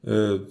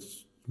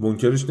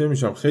منکرش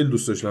نمیشم، خیلی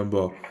دوست داشتم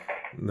با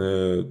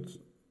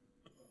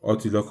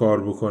آتیلا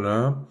کار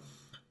بکنم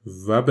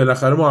و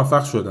بالاخره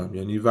موفق شدم.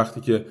 یعنی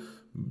وقتی که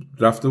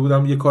رفته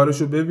بودم یه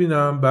کارشو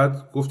ببینم،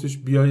 بعد گفتش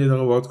بیا یه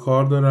دقیقه باهات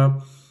کار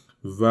دارم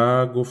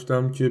و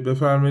گفتم که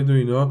بفرمایید و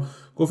اینا.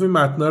 گفت این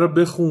متن رو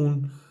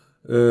بخون،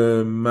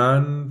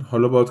 من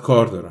حالا باهات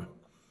کار دارم.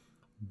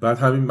 بعد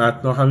همین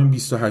متن همین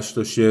 28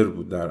 تا شعر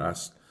بود در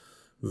اصل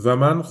و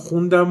من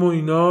خوندم و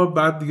اینا.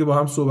 بعد دیگه با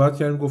هم صحبت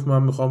کردیم، گفت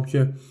من میخوام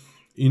که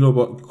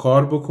اینو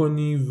کار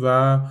بکنی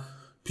و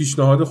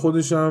پیشنهاد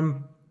خودشم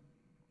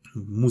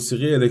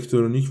موسیقی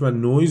الکترونیک و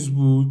نویز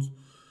بود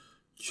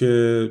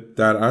که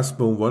در اصل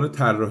به عنوان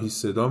طراحی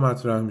صدا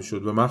مطرح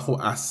میشد و من خب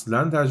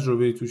اصلا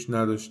تجربه توش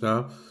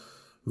نداشتم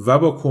و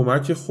با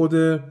کمک خود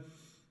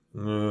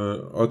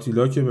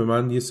آتیلا که به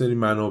من یه سری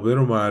منابع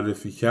رو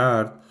معرفی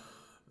کرد،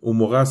 اون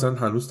موقع اصلا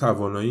هنوز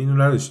توانایی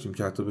اینو نداشتیم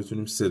که حتی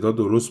بتونیم صدا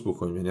درست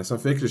بکنیم، یعنی اصلا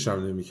فکرش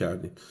هم نمی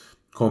کردیم.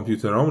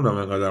 کامپیوترامون هم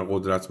انقدر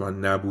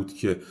قدرتمند نبود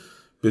که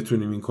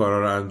بتونیم این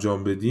کارا رو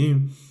انجام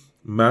بدیم.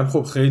 من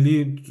خب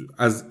خیلی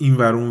از این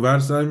ور اون ور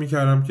سعی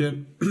میکردم که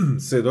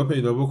صدا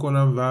پیدا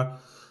بکنم و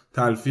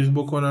تلفیق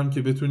بکنم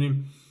که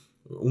بتونیم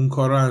اون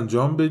کار رو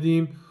انجام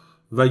بدیم.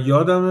 و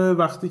یادمه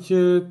وقتی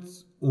که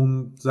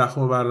اون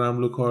زخم بر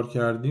رمل کار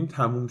کردیم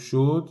تموم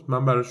شد،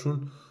 من براشون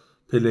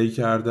پلی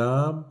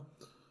کردم،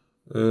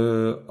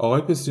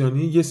 آقای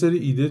پسیانی یه سری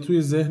ایده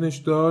توی ذهنش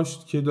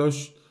داشت که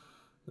داشت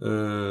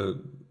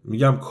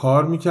میگم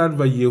کار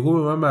میکرد و یهو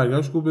به من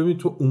برگشت گفت ببین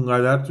تو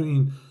اونقدر تو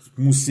این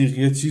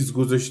موسیقی چیز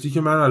گذاشتی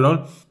که من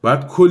الان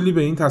باید کلی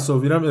به این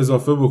تصاویرم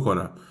اضافه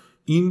بکنم.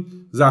 این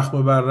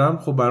زخم بر رمل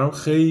خب برام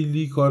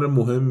خیلی کار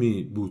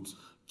مهمی بود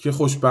که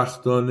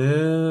خوشبختانه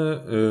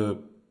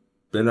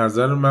به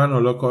نظر من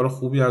حالا کار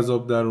خوبی از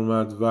آب در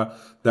اومد و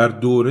در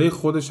دوره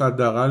خودش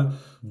حداقل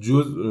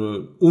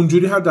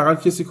اونجوری حداقل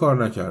کسی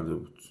کار نکرده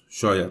بود.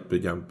 شاید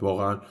بگم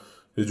واقعا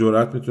به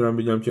جرئت میتونم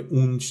بگم که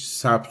اون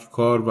سبک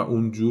کار و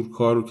اون جور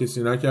کار رو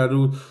کسی نکرده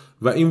بود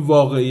و این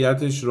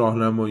واقعیتش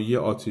راهنمایی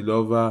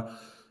آتیلا و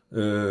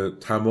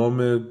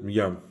تمام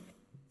میگم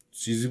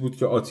چیزی بود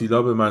که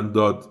آتیلا به من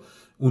داد،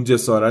 اون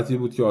جسارتی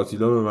بود که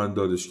آتیلا به من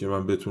دادش که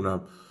من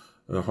بتونم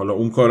حالا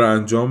اون کار رو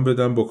انجام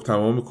بدم با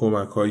تمام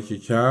کمک‌هایی که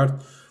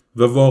کرد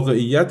و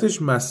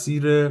واقعیتش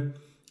مسیر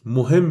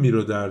مهمی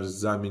رو در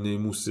زمینه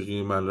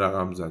موسیقی من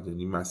رقم زد.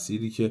 یعنی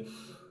مسیری که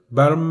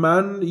بر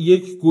من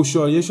یک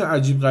گشایش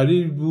عجیب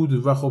غریب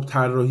بود و خب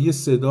طراحی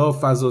صدا،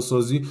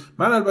 فضاسازی،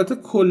 من البته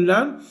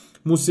کلا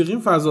موسیقیم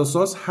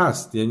فضاساز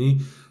هست،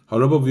 یعنی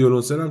حالا با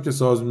ویولنسل هم که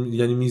ساز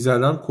یعنی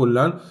میزدم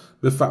کلا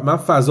من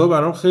فضا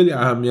برام خیلی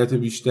اهمیت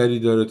بیشتری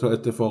داره تا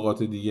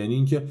اتفاقات دیگه. یعنی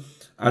اینکه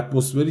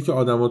اتمسفری که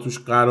آدما توش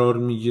قرار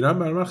میگیرن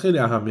برای من خیلی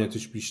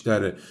اهمیتش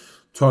بیشتره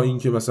تا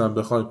اینکه مثلا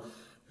بخوایم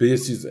به یه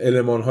چیز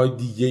المان‌های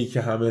دیگه‌ای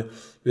که همه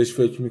بهش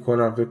فکر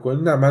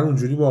کنن. نه، من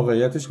اونجوری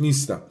واقعیتش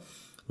نیستم.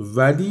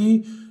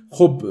 ولی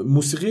خب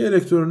موسیقی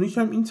الکترونیک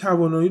هم این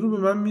توانایی رو به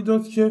من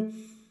میداد که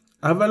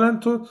اولا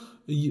تو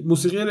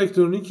موسیقی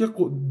الکترونیک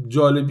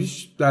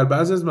جالبیش در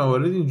بعضی از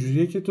موارد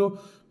اینجوریه که تو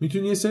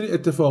میتونی یه سری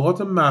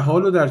اتفاقات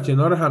محال رو در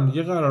کنار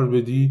همدیگه قرار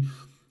بدی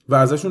و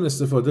ازشون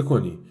استفاده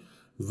کنی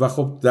و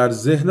خب در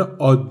ذهن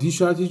عادی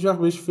شاید هیچ وقت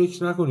بهش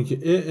فکر نکنی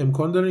که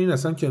امکان داره این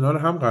اصلا کنار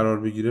هم قرار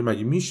بگیره،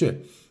 مگه میشه؟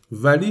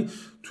 ولی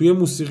توی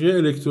موسیقی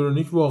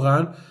الکترونیک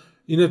واقعا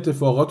این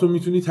اتفاقات رو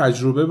میتونی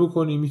تجربه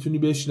بکنی، میتونی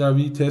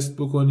بشنوی، تست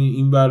بکنی،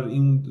 این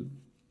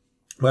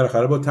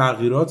بالاخره با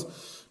تغییرات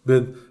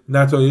به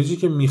نتایجی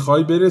که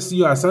میخوای برسی،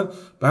 یا اصلا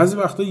بعضی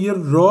وقتا یه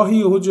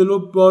راهی جلو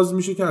باز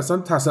میشه که اصلا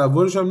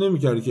تصورش هم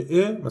نمیکردی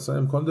که مثلا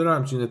امکان داره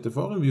همچین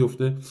اتفاقی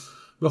بیفته.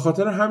 به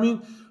خاطر همین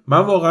من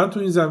واقعا تو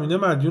این زمینه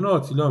مدیون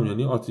آتیلام.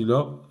 یعنی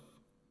آتیلا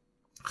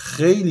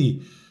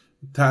خیلی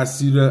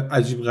تأثیر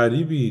عجیب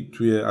غریبی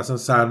توی اصلا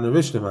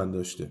سرنوشت من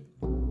داشته.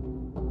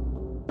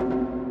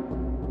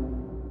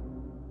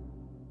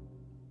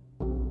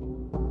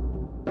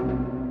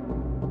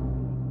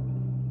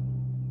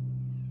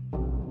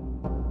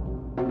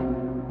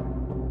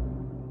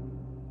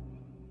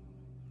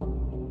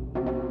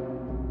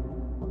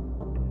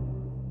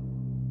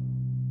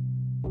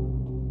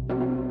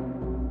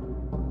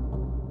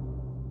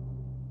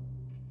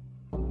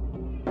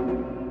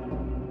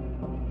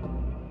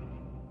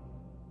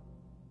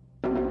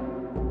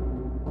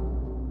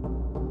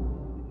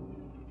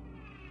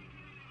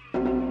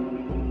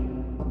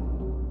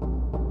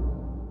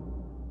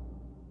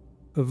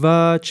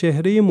 و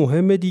چهره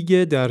مهم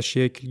دیگه در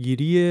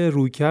شکلگیری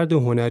رویکرد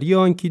هنری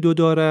آنکیدو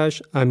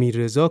دارش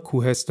امیررضا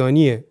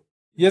کوهستانیه.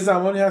 یه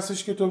زمانی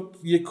هستش که تو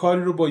یه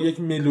کاری رو با یک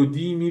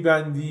ملودی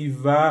میبندی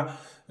و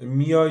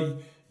میای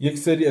یک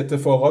سری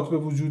اتفاقات به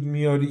وجود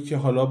میاری که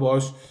حالا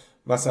باش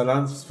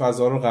مثلا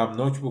فضا رو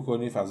غمناک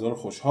بکنی، فضا رو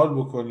خوشحال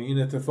بکنی.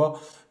 این اتفاق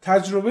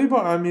تجربه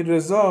با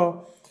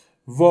امیررضا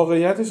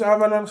واقعیتش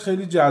اولا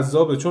خیلی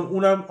جذابه، چون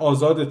اونم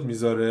آزادت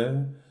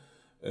میذاره.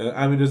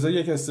 امیررضا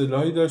یک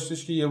اصطلاحی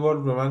داشتش که یه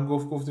بار به من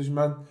گفتش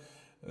من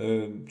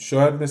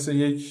شاید مثل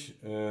یک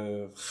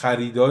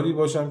خریداری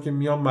باشم که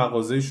میام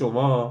مغازه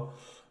شما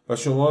و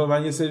شما به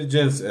من یه سری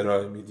جنس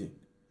ارائه میدین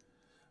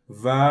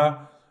و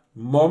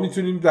ما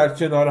میتونیم در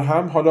کنار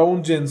هم حالا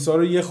اون جنسا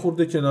رو یه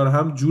خورده کنار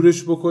هم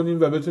جورش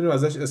بکنیم و بتونیم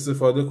ازش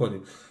استفاده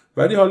کنیم.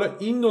 ولی حالا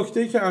این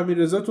نکته‌ای که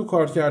امیررضا تو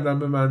کار کردن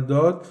به من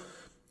داد،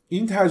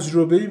 این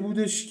تجربه‌ای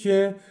بودش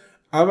که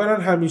اولا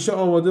همیشه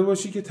آماده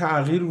باشی که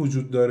تغییر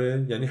وجود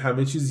داره، یعنی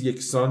همه چیز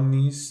یکسان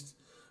نیست.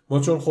 ما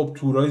چون خب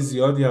تورای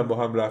زیادی هم با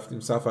هم رفتیم،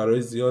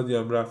 سفرهای زیادی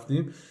هم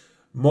رفتیم،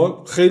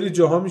 ما خیلی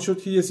جاها میشد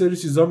که یه سری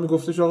چیزا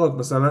میگفتش آقا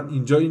مثلا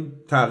اینجا این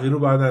تغییر رو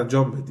باید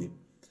انجام بدیم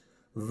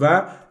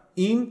و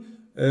این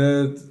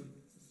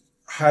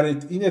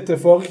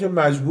اتفاقی که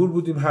مجبور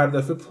بودیم هر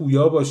دفعه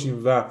پویا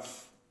باشیم و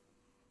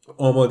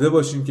آماده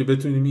باشیم که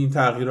بتونیم این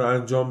تغییر رو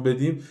انجام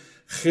بدیم،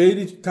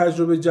 خیلی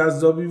تجربه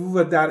جذابی بود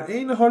و در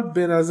عین حال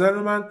به نظر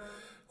من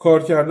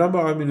کار کردن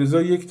با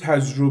امیررضا یک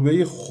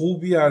تجربه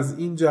خوبی از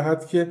این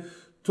جهت که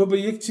تو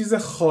به یک چیز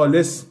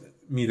خالص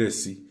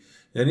میرسی.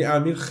 یعنی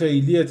امیر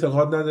خیلی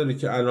اعتقاد نداره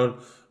که الان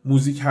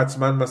موزیک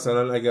حتما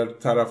مثلا اگر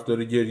طرف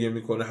داره گریه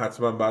میکنه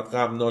حتما باید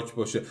غمناک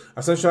باشه،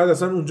 اصلا شاید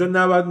اصلا اونجا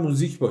نباید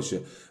موزیک باشه.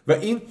 و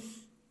این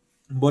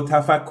با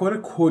تفکر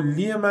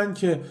کلی من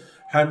که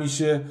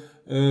همیشه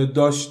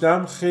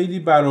داشتم خیلی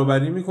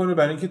برابری میکنه،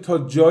 برای اینکه تا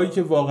جایی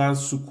که واقعا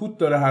سکوت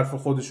داره حرف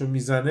خودشو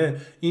میزنه.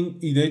 این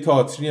ایده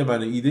تئاتری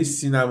منه، ایده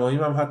سینمایی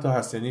هم حتی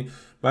هست. یعنی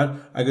من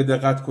اگه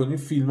دقت کنی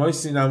فیلم‌های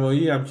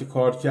سینمایی هم که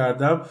کار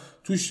کردم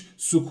توش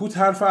سکوت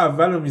حرف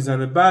اولو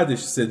میزنه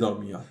بعدش صدا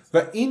میاد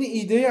و این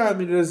ایده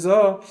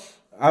امیررضا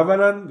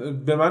اولا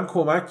به من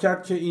کمک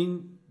کرد که این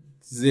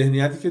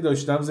ذهنیتی که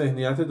داشتم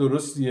ذهنیت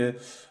درستیه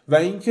و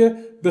اینکه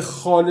به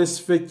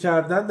خالص فکر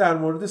کردن در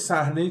مورد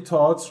صحنه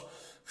تئاتر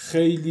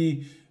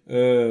خیلی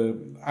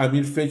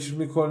امیر فکر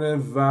میکنه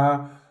و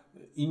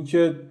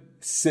اینکه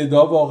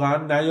صدا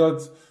واقعا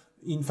نیاد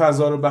این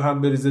فضا رو به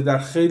هم بریزه. در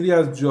خیلی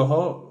از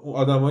جاها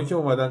آدمایی که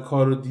اومدن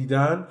کار رو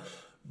دیدن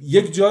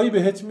یک جایی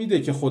بهت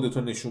میده که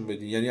خودتو نشون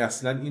بدی، یعنی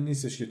اصلا این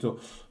نیستش که تو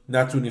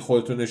نتونی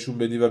خودتو نشون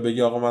بدی و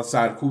بگی آقا من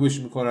سرکوبش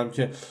میکنم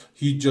که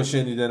هیچ جا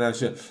شنیده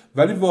نشه.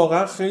 ولی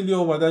واقعا خیلی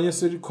اومدن یه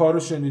سری کار رو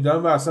شنیدن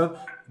و اصلا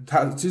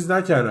چیز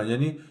نکردن،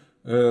 یعنی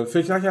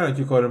فکر نکردن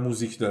که کار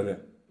موزیک داره.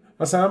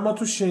 مثلا ما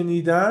تو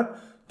شنیدن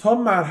تا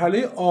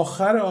مرحله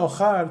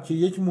آخر که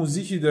یک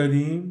موزیکی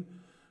داریم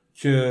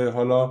که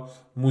حالا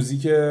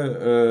موزیک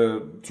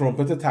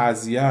ترومپت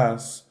تعزیه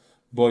است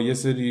با یه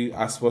سری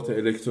اسبات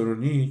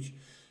الکترونیک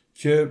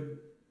که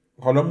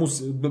حالا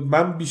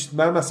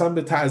من مثلا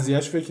به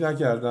تعزیهش فکر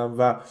نکردم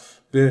و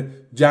به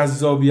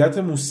جذابیت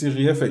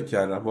موسیقی فکر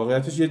کردم.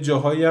 واقعیتش یه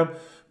جاهایی هم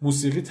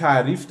موسیقی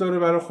تعریف داره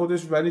برای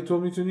خودش، ولی تو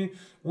میتونی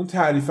اون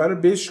تعریفه رو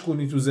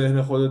بشکنی تو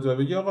ذهن خودت و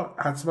بگی آقا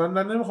حتما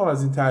من نمیخوام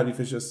از این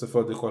تعریفش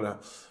استفاده کنم.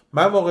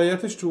 من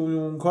واقعیتش تو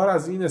اون کار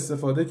از این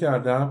استفاده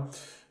کردم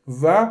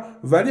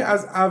ولی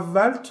از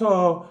اول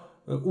تا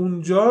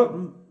اونجا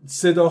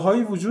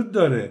صداهایی وجود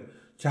داره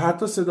که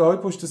حتی صداهای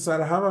پشت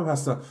سر هم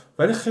هستن،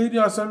 ولی خیلی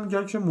اصلا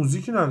میگن که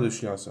موزیکی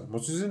نداشتی، اصلا ما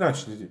چیزی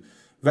نشنیدیم.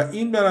 و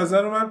این به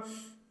نظر من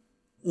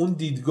اون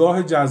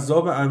دیدگاه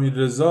جذاب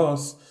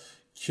امیررضاست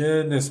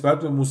که نسبت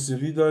به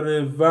موسیقی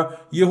داره و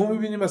یهو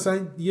میبینی مثلا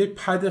یه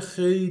پد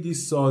خیلی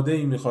ساده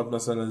ای میخواد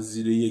مثلا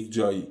زیر یک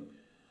جایی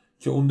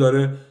که اون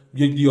داره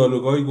یک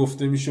دیالوگایی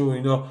گفته میشه و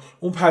اینا،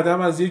 اون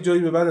پدم از یک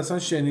جایی به بعد اصلا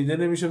شنیده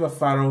نمیشه و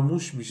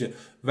فراموش میشه،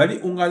 ولی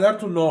اونقدر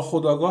تو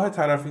ناخودآگاه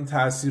طرف این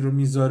تأثیر رو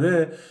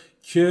میذاره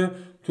که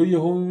تو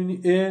یهو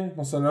میبینی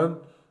مثلا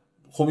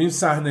خب این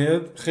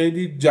صحنه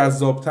خیلی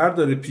جذابتر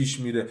داره پیش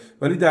میره،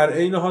 ولی در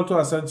عین حال تو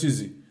اصلا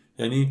چیزی،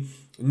 یعنی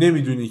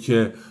نمیدونی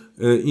که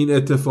این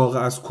اتفاق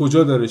از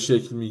کجا داره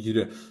شکل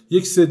میگیره.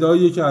 یک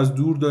صداییه که از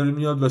دور داره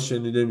میاد و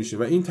شنیده میشه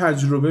و این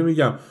تجربه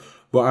میگم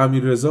با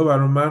امیررضا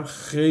برای من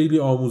خیلی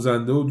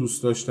آموزنده و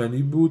دوست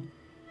داشتنی بود.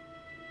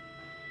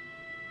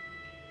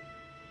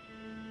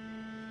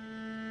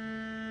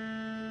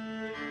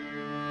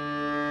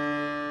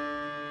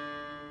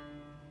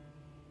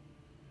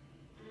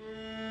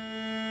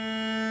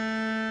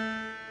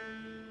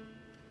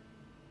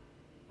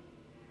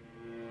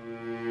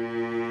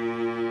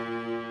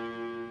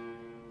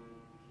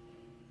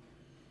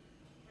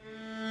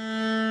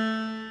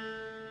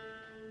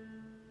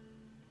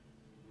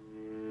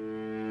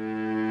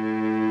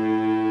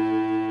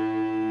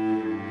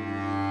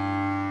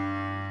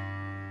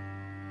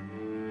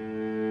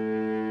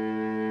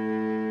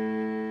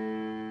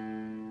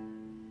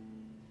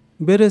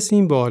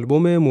 برسیم به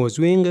آلبوم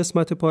موضوع این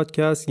قسمت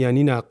پادکست،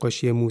 یعنی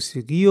نقاشی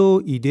موسیقی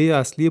و ایده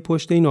اصلی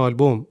پشت این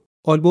آلبوم.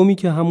 آلبومی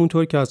که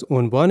همونطور که از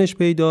عنوانش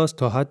پیداست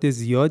تا حد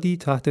زیادی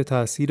تحت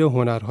تاثیر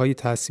هنرهای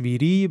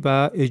تصویری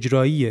و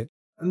اجراییه.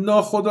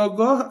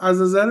 ناخودآگاه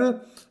از نظر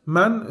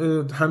من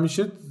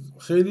همیشه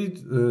خیلی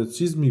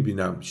چیز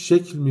میبینم،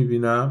 شکل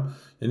میبینم،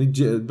 یعنی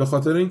به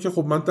خاطر اینکه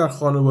خب من در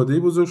خانواده‌ای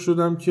بزرگ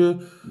شدم که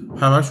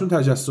همشون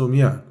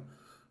تجسمی هن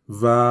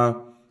و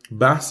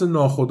بحث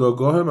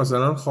ناخودآگاه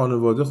مثلا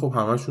خانواده خب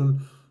همشون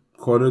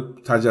کار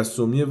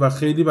تجسمیه و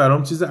خیلی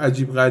برام چیز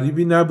عجیب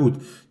غریبی نبود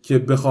که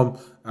بخوام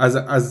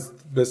از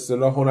به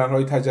اصطلاح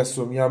هنرهای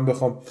تجسمی هم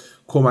بخوام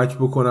کمک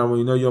بکنم و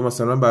اینا. یا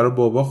مثلا برای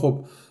بابا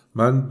خب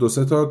من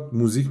 2-3 تا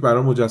موزیک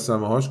برای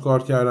مجسمه هاش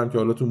کار کردم که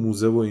حالا تو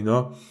موزه و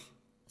اینا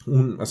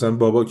اون مثلا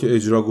بابا که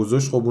اجرا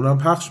گذاشت خب اونم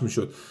پخش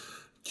میشد،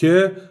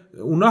 که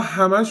اونا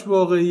همش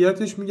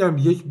واقعیتش میگم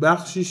یک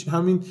بخشیش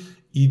همین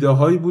ایده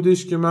هایی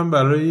بودش که من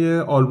برای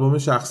آلبوم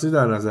شخصی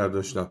در نظر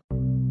داشتم.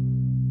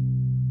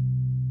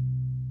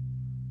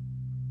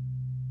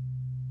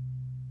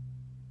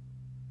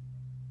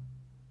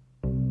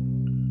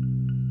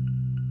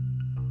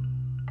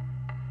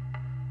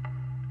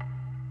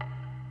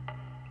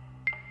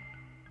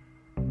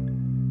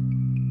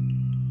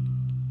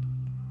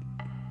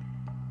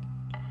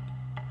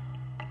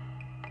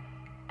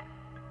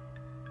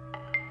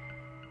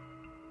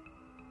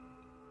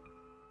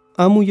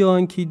 عموی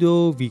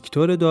آنکیدو،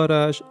 ویکتور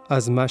دارش،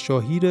 از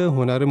مشاهیر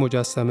هنر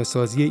مجسمه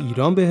سازی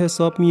ایران به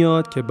حساب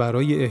میاد که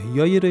برای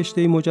احیای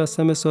رشته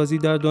مجسمه سازی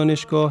در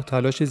دانشگاه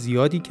تلاش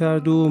زیادی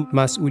کرد و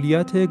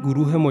مسئولیت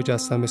گروه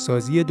مجسمه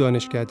سازی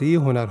دانشکده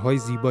هنرهای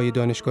زیبای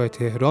دانشگاه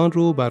تهران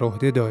رو بر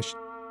عهده داشت.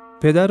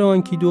 پدر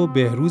آنکیدو،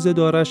 بهروز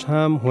دارش،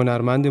 هم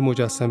هنرمند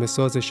مجسمه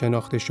ساز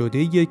شناخته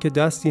شده‌ایه که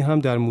دستی هم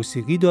در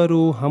موسیقی داره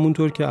و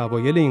همونطور که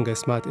اوایل این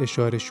قسمت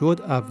اشاره شد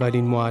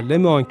اولین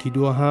معلم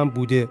آنکیدو هم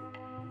بوده.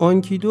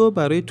 آنکیدو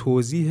برای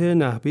توضیح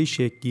نحوه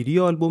شکل‌گیری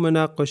آلبوم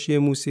نقاشی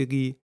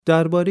موسیقی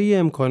درباره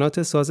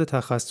امکانات ساز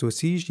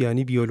تخصصیش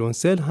یعنی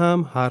ویولنسل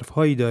هم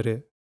حرف‌هایی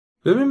داره.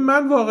 ببین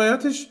من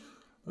واقعیتش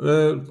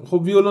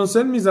خب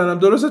ویولنسل میزنم،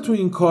 درسته تو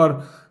این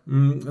کار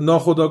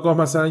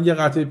ناخودآگاه مثلا یه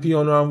قطعه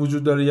پیانو هم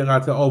وجود داره، یه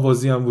قطعه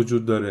آوازی هم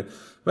وجود داره،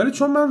 ولی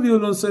چون من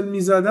ویولنسل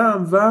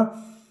میزدم و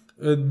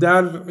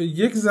در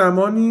یک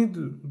زمانی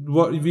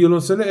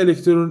ویولنسل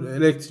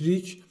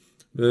الکتریک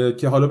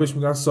که حالا بهش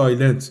میگن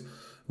سایلنت،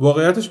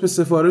 واقعیتش به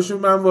سفارش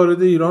من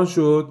وارد ایران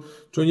شد،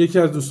 چون یکی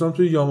از دوستان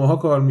توی یاماها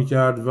کار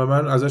میکرد و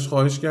من ازش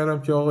خواهش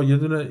کردم که آقا یه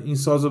دونه این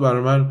سازو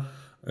برای من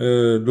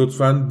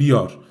لطفاً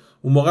بیار.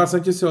 اون موقع اصلا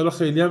کسی حالا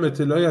خیلی هم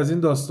اطلاعی از این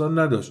داستان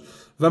نداشت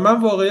و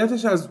من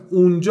واقعیتش از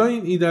اونجا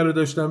این ایده رو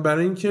داشتم،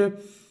 برای اینکه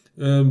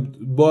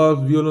با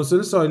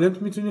ویولنسل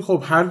سایلنت میتونی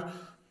خب هر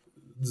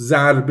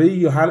ضربه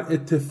یا هر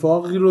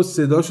اتفاقی رو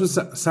صداشو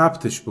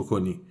ثبتش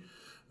بکنی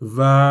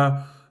و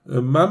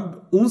من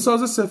اون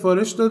ساز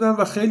سفارش دادم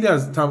و خیلی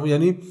از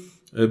یعنی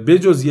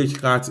بجز یک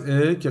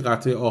قطعه که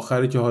قطعه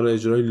آخری که حالا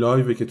اجرای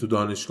لایو که تو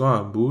دانشگاه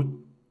هم بود،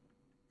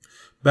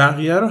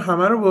 بقیه رو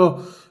همه رو با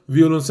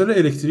ویولنسل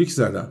الکتریک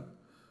زدم.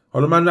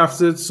 حالا من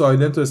نفس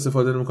سایلنت رو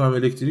استفاده نمی‌کنم،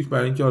 الکتریک،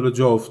 برای اینکه حالا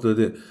جا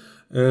افتاده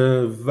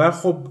و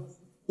خب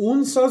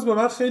اون ساز به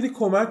من خیلی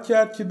کمک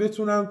کرد که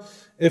بتونم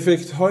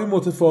افکت های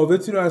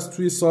متفاوتی رو از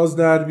توی ساز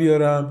در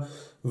بیارم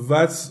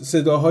و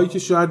صداهایی که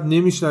شاید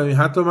نمیشنوی.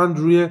 حتی من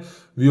روی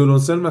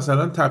ویولنسل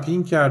مثلا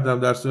تپینگ کردم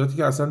در صورتی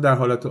که اصلا در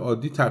حالت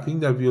عادی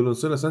تپینگ در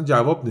ویولنسل اصلا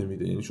جواب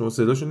نمیده، یعنی شما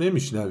صداشو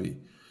نمیشنوی،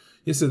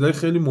 یه صدای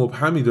خیلی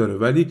مبهمی داره،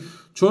 ولی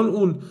چون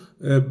اون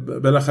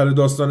بالاخره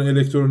داستان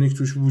الکترونیک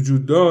توش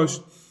وجود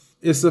داشت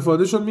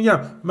استفاده شد. میگم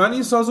من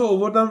این سازو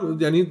آوردم،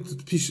 یعنی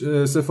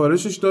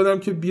سفارشش دادم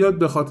که بیاد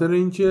به خاطر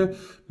اینکه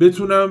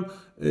بتونم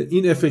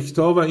این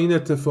افکت‌ها و این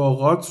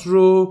اتفاقات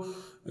رو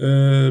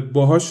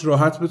باهاش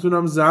راحت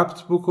بتونم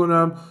ضبط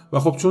بکنم و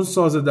خب چون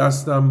ساز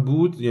دستم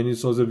بود، یعنی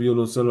ساز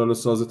ویولنسل حالا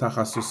ساز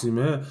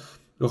تخصصیمه،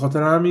 به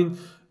خاطر همین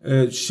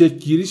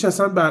شکل‌گیریش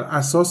اصلا بر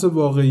اساس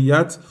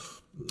واقعیت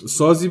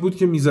سازی بود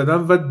که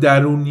میزدم و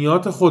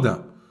درونیات خودم،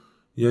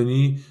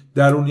 یعنی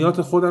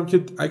درونیات خودم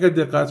که اگر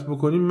دقت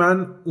بکنیم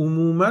من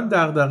عموما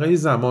دغدغه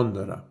زمان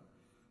دارم،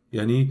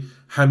 یعنی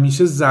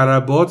همیشه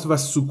ضربات و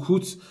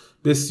سکوت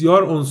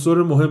بسیار عنصر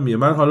مهمیه.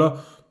 من حالا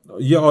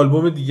یه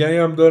آلبوم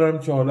دیگه هم دارم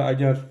که حالا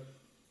اگر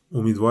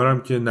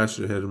امیدوارم که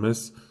نشر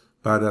هرمس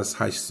بعد از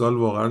 8 سال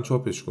واقعا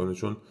چاپش کنه،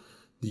 چون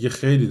دیگه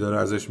خیلی داره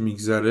ازش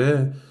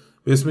میگذره،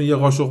 به اسم یه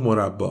قاشق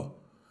مربا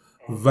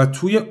و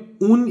توی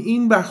اون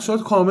این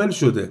بخشات کامل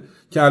شده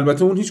که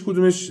البته اون هیچ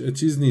کدومش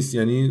چیز نیست،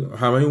 یعنی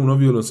همه اونا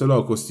ویولنسل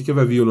آکوستیکه و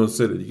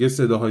ویولنسل دیگه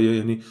صداهای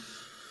یعنی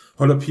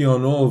حالا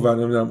پیانو و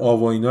نمیدونم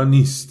آوا اینا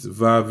نیست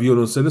و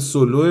ویولنسل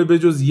سولو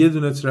بجز یه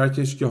دونه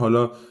ترکش که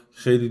حالا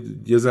خیلی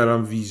یه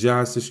ذرم ویژه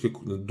هستش که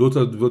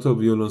دو تا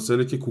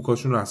ویولنسله که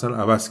کوکاشون رو اصلا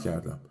عوض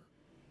کردم.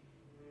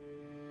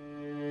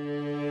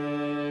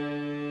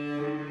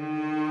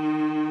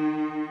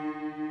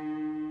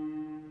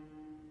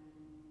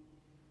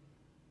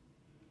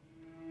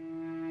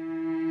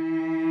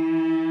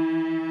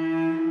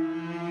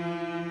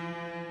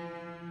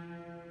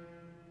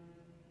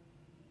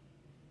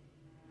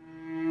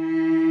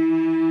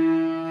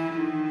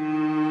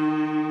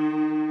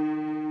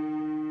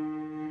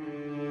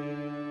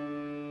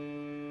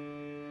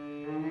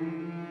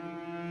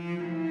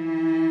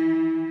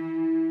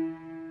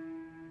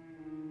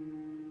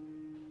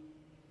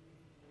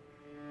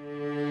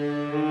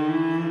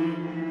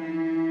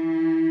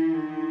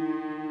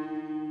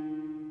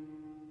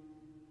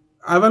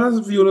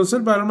 اولا ویولنسل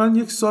برای من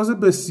یک ساز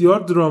بسیار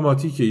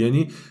دراماتیکه،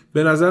 یعنی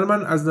به نظر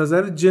من از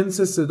نظر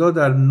جنس صدا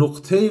در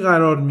نقطه‌ای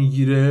قرار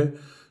میگیره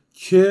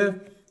که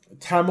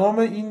تمام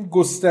این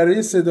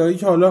گستره صدایی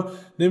که حالا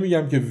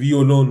نمیگم که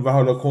ویولون و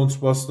حالا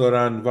کنترباس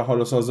دارن و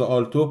حالا ساز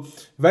آلتو،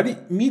 ولی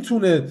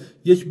میتونه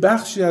یک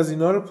بخشی از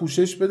اینا رو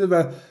پوشش بده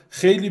و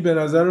خیلی به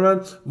نظر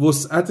من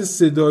وسعت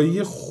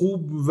صدایی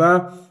خوب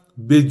و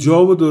به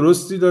جا و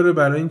درستی داره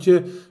برای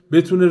اینکه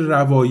بتونه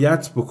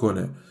روایت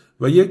بکنه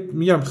و یک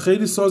میگم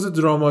خیلی ساز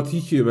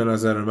دراماتیکیه به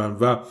نظر من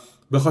و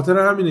به خاطر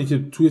همینه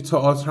که توی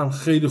تئاتر هم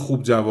خیلی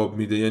خوب جواب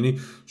میده. یعنی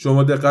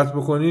شما دقت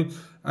بکنید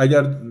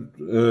اگر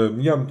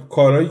میگم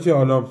کارهایی که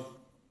حالا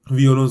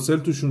ویولنسل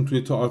توشون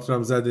توی تئاتر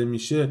هم زده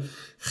میشه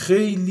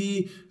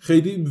خیلی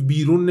خیلی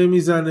بیرون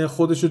نمیزنه،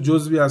 خودشو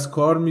جزوی از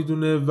کار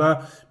میدونه و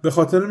به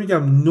خاطر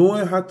میگم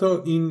نوع حتی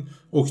این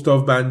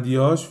اکتاو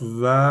بندیاش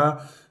و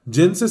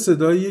جنس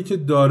صداییه که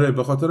داره،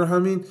 به خاطر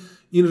همین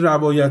این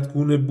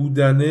روایتگونه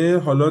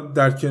بودنه، حالا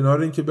در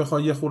کنار این که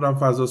بخوای یه خورم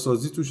فضا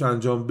سازی توش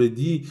انجام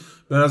بدی،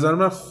 به نظر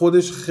من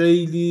خودش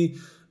خیلی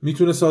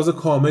میتونه ساز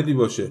کاملی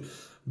باشه.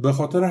 به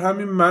خاطر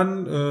همین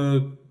من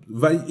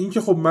و این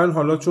که خب من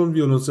حالا چون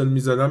ویولنسل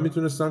میزدم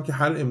میتونستم که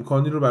هر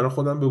امکانی رو برای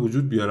خودم به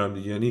وجود بیارم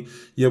دیگه، یعنی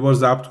یه بار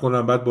ضبط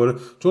کنم بعد باره،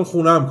 چون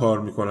خونم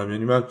کار میکنم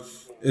یعنی من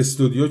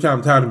استودیو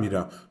کمتر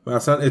میرم و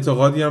اصلا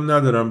اعتقادی هم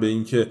ندارم به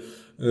این که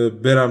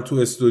برم تو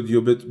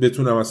استودیو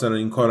بتونم مثلا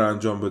این کار رو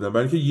انجام بدم،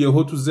 برای اینکه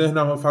یهو تو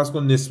ذهنم فرض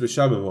کن نصف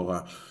شب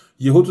واقعا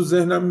یهو تو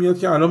ذهنم میاد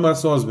که الان باید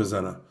ساز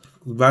بزنم،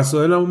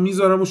 وسایلمو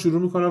میذارم و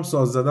شروع میکنم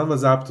ساز زدن و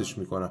ضبطش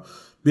میکنم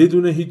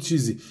بدون هیچ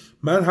چیزی.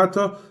 من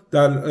حتی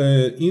در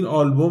این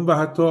آلبوم و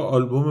حتی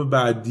آلبوم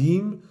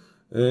بعدیم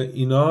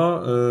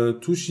اینا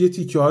توش یه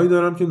تیکه هایی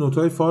دارم که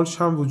نوتای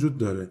فالش هم وجود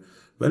داره،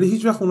 ولی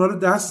هیچ وقت اونا رو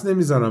دست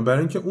نمیزنم برای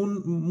اینکه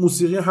اون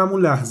موسیقی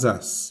همون لحظه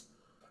است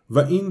و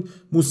این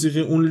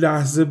موسیقی اون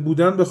لحظه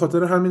بودن به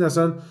خاطر همین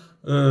اصلا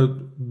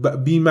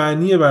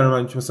بی‌معنیه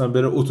برای من که مثلا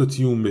بره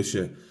اوتوتیون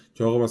بشه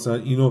که آقا مثلا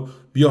اینو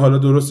بیا حالا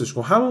درستش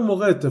کن، همون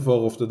موقع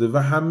اتفاق افتاده و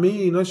همه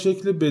اینا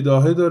شکل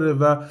بداهه داره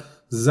و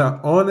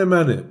زعان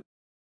منه.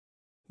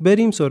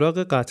 بریم سراغ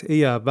قطعه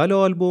اول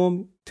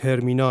آلبوم،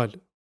 ترمینال.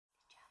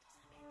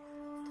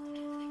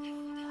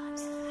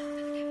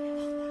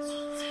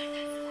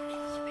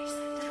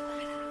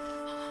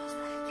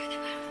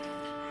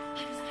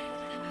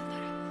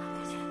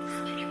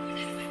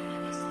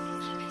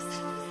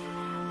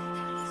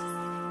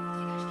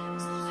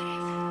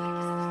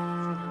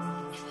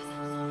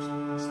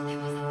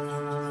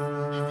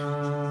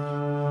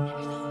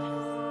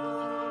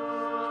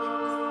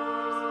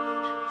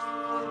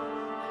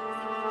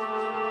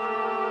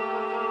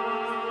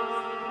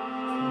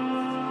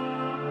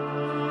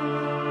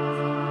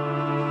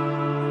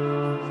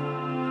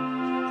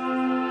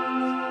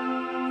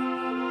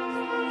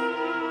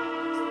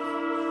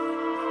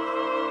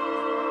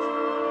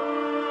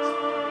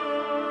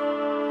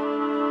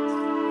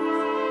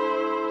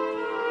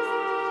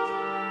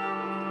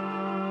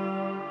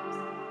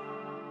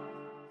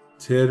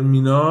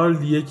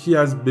 ترمینال یکی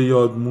از به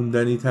یاد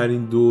موندنی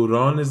ترین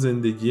دوران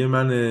زندگی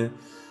منه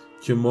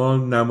که ما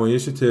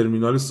نمایش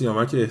ترمینال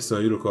سیامک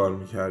احصایی رو کار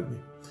میکردیم.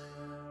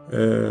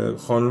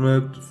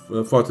 خانم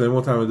فاطمه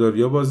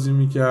معتمداریا بازی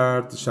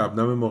میکرد،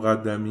 شبنم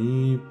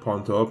مقدمی،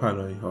 پانتا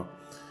پناهی ها.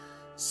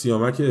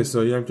 سیامک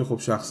احصایی هم که خب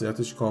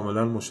شخصیتش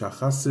کاملا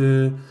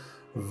مشخصه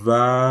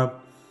و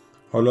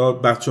حالا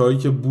بچه‌هایی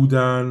که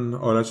بودن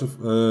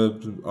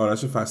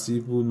آرش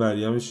فصیح بود،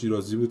 مریم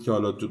شیرازی بود که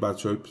حالا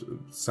بچه‌های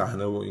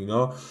صحنه و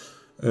اینا،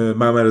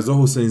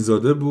 ممرزا حسین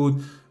زاده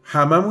بود،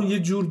 هممون یه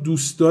جور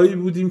دوستایی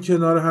بودیم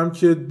کنار هم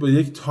که با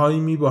یک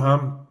تایمی با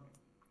هم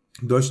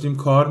داشتیم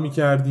کار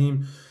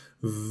میکردیم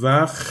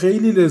و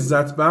خیلی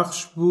لذت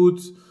بخش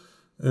بود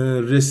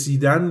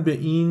رسیدن به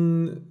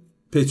این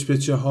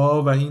پچپچه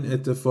ها و این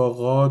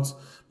اتفاقات.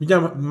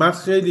 میگم من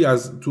خیلی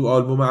از تو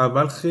آلبوم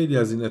اول خیلی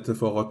از این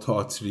اتفاقات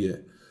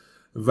تئاتریه،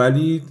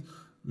 ولی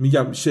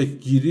میگم شکل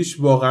گیریش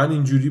واقعا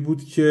اینجوری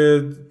بود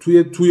که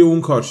توی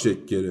اون کار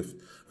شکل گرفت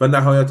و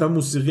نهایتا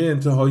موسیقی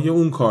انتهایی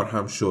اون کار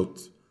هم شد.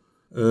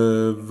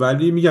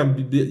 ولی میگم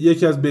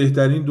یکی از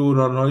بهترین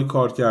دورانهای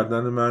کار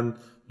کردن من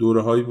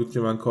دوره‌هایی بود که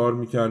من کار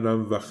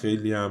میکردم و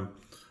خیلی هم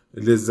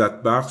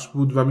لذت بخش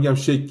بود و میگم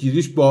شکل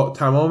گیریش با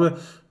تمام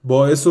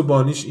باعث و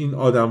بانیش این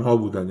آدم‌ها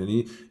بودن،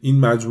 یعنی این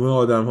مجموعه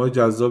آدم‌های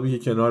جذابی که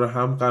کنار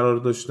هم قرار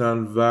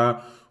داشتن و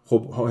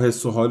خب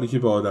حس و حالی که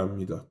به آدم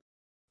میداد.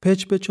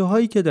 پچ‌پچه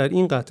هایی که در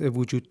این قطعه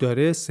وجود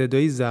داره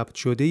صدای ضبط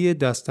شده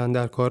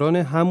دست‌اندرکاران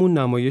همون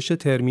نمایش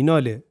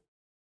ترمیناله.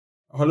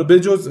 حالا به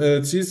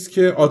جز چیز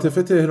که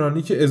عاطفه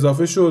تهرانی که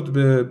اضافه شد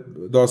به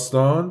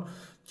داستان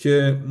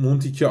که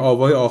مونتی که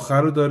آوای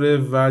آخر رو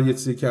داره و یه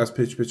چیزی که از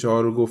پچ‌پچه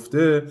ها رو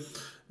گفته،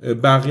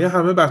 بقیه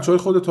همه بچهای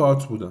خود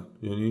تئاتر بودن،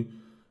 یعنی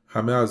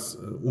همه از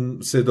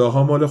اون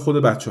صداها مال خود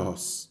بچه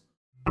هاست.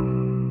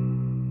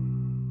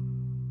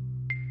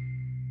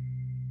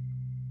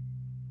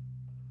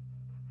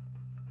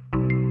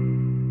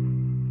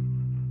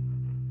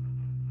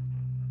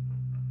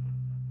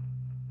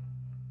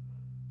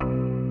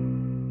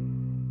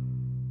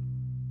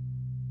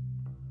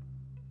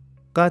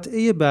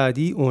 قطعه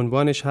بعدی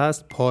عنوانش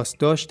هست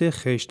پاسداشت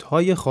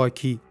خشت‌های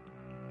خاکی.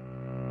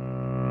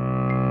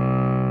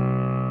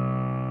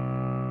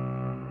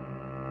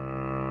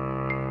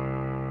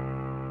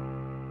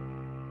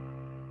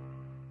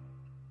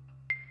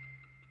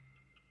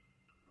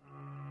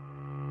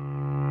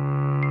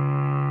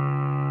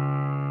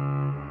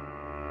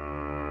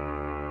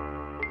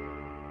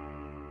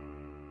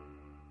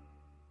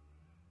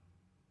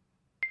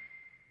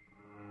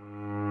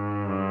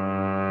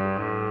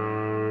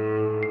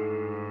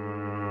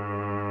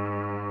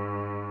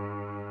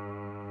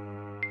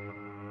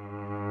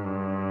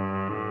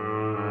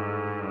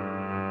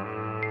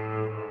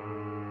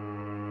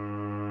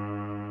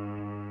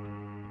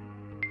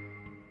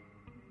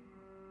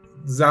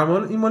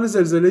 زمان این مال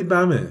زلزله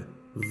بمه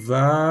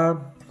و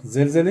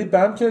زلزله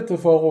بم که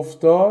اتفاق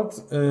افتاد،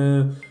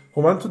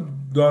 خب من تو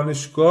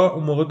دانشگاه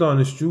اون موقع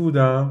دانشجو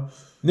بودم،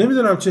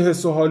 نمیدونم چه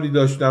حس و حالی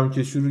داشتم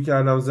که شروع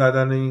کردم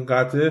زدن این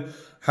قطعه.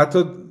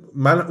 حتی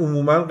من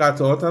عموما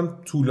قطعاتم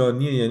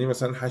طولانیه، یعنی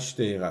مثلا 8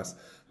 دقیقه است،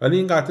 ولی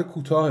این قطعه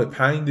کوتاه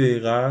 5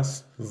 دقیقه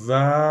است و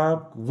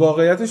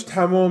واقعیتش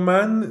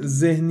تماما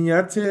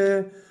ذهنیت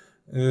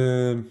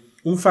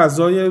اون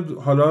فضای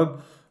حالا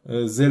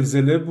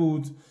زلزله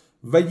بود.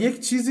 و یک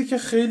چیزی که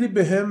خیلی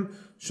بهم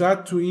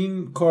شاید تو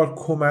این کار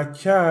کمک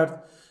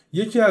کرد،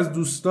 یکی از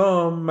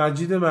دوستام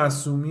مجید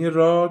معصومی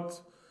راد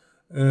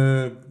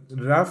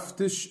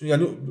رفتش،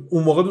 یعنی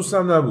اون موقع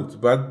دوستم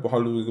نبود،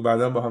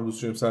 بعدا با هم دوست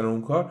شدیم سر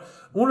اون کار.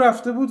 اون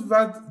رفته بود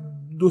و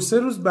 2-3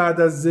 روز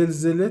بعد از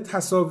زلزله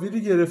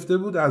تصاویری گرفته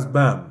بود از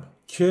بم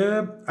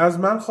که از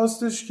من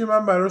خواستش که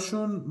من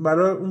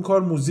برای اون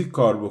کار موزیک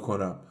کار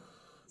بکنم.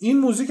 این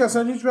موزیک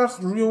اصلا هیچ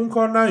وقت روی اون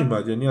کار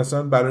نیومد، یعنی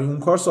اصلا برای اون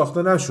کار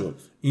ساخته نشد.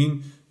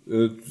 این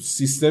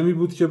سیستمی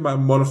بود که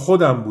مال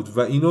خودم بود و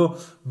اینو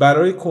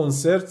برای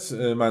کنسرت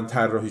من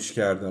طراحیش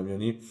کردم.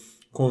 یعنی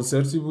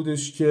کنسرتی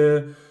بودش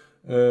که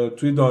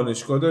توی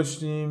دانشگاه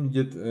داشتیم،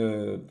 یه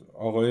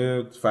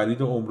آقای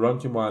فرید عمران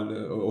که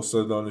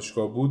استاد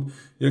دانشگاه بود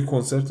یک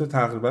کنسرت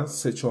تقریبا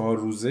 3-4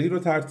 روزه‌ای رو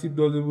ترتیب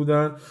داده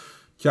بودن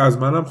که از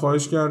منم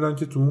خواهش کردن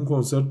که تو اون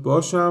کنسرت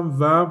باشم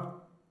و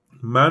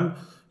من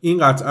این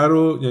قطعه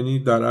رو یعنی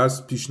در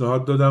اصل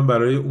پیشنهاد دادم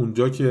برای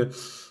اونجا که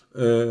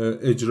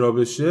اجرا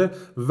بشه.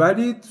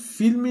 ولی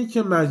فیلمی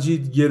که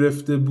مجید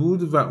گرفته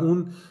بود و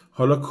اون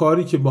حالا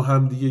کاری که با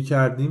هم دیگه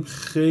کردیم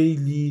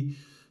خیلی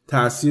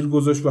تأثیر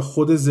گذاشت و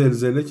خود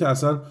زلزله که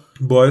اصلا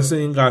باعث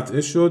این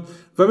قطعه شد.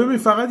 و ببین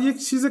فقط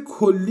یک چیز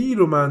کلی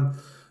رو من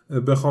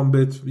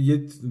بخوام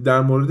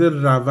در مورد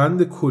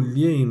روند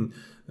کلی این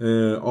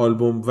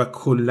آلبوم و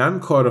کلن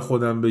کار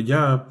خودم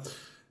بگم،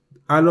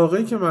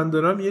 علاقه که من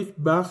دارم یک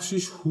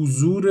بخشش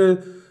حضور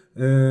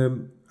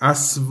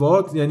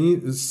اصوات،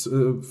 یعنی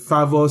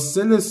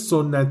فواصل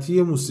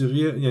سنتی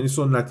موسیقی، یعنی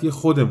سنتی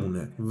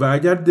خودمونه. و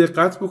اگر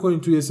دقت بکنین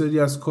توی سری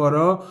از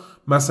کارا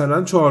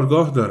مثلا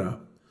چهارگاه دارم،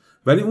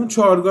 ولی اون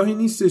چهارگاهی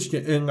نیستش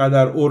که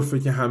انقدر عرفه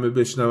که همه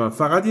بشنون،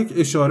 فقط یک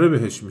اشاره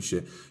بهش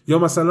میشه. یا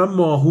مثلا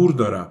ماهور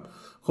دارم.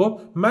 خب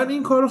من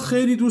این کارو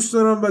خیلی دوست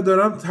دارم و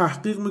دارم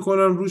تحقیق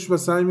میکنم روش و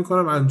سعی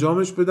میکنم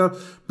انجامش بدم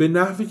به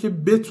نحوی که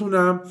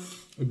بتونم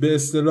به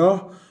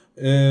اصطلاح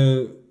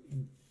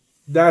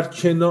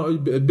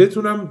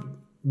بتونم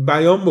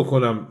بیان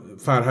بکنم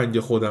فرهنگ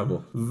خودمو.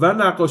 و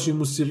نقاشی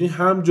موسیقی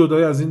هم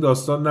جدای از این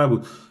داستان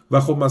نبود. و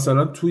خب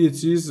مثلا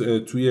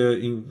توی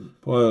این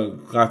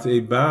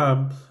قطعه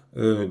بم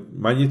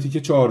من یه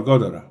تیکه چهارگاه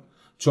دارم،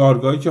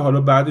 چهارگاهی که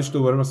حالا بعدش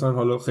دوباره مثلا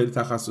حالا خیلی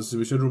تخصصی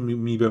بشه رو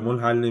می بمول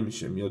حل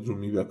نمیشه، میاد رو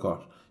می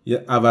بکار،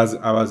 یه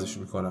عوضش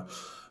میکنم.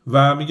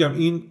 و میگم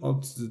این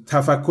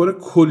تفکر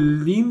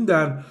کلیم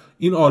در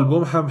این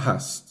آلبوم هم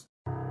هست.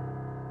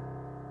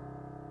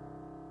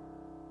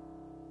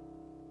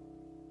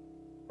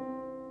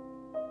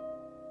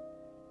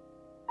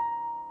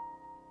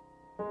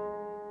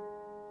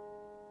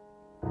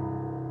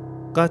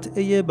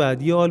 قطعه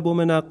بعدی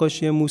آلبوم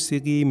نقاشی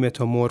موسیقی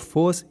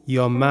متامورفوز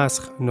یا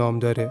مسخ نام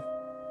داره.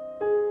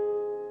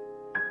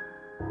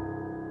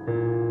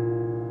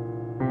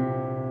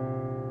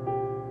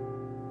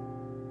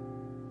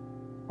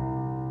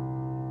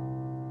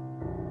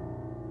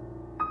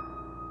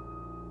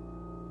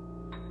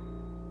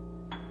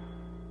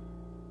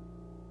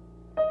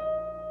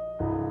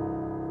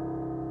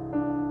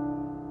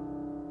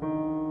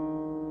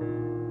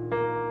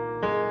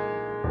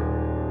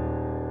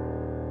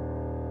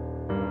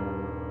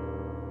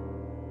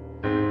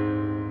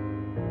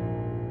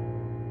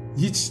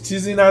 هیچ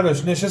چیزی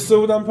نداشت، نشسته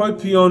بودم پای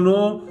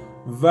پیانو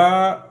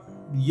و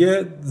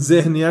یه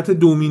ذهنیت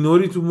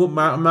دومینوری تو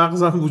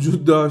مغزم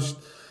وجود داشت،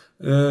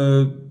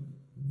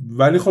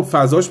 ولی خب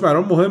فضاش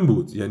برام مهم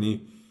بود،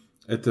 یعنی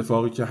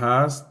اتفاقی که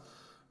هست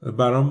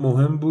برام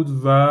مهم بود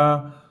و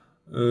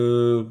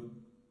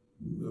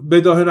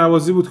بداهه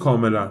نوازی بود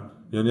کاملا.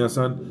 یعنی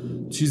اصلا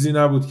چیزی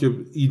نبود که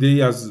ایده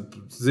ای از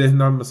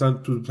ذهنم مثلا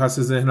تو پس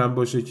ذهنم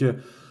باشه که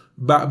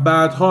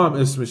بعدها هم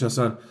اسمش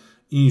اصلا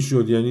این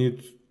شد. یعنی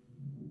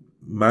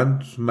من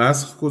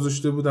مسخ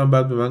گذاشته بودم،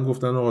 بعد به من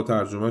گفتن آقا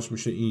ترجمهش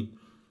میشه این.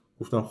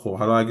 گفتم خب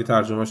حالا اگه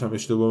ترجمهش هم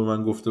اشتباه به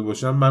من گفته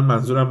باشم، من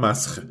منظورم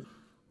مسخه.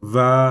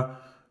 و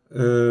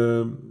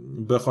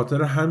به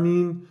خاطر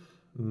همین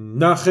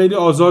نه خیلی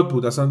آزاد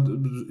بود، اصلا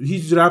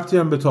هیچ ربطی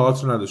هم به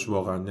تئاتر نداشت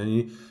واقعا.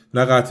 یعنی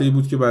نه قطعی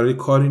بود که برای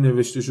کاری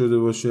نوشته شده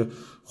باشه،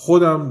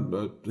 خودم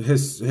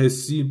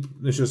حسی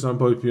نشستم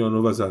پای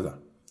پیانو و زدم،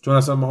 چون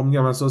اصلا ما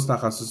میگم اساس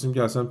تخصصیم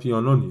که اصلا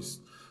پیانو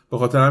نیست. به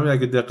خاطر همین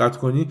اگه دقت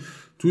کنی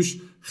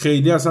توش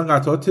خیلی اصلا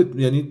قطعات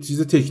یعنی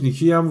چیز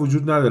تکنیکی هم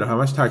وجود نداره،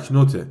 همش تک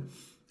نوته.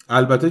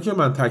 البته که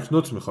من تک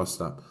نوت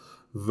میخواستم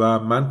و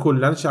من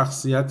کلا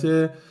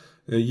شخصیت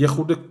یه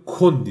خورده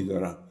کندی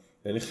دارم،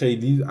 یعنی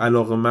خیلی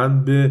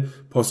علاقه‌مند به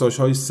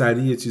پاساژهای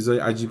سریع، چیزای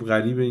عجیب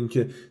غریب، این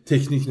که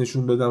تکنیک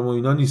نشون بدم و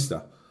اینا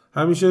نیستم،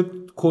 همیشه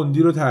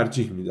کندی رو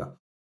ترجیح میدم.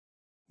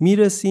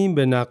 میرسیم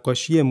به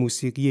نقاشی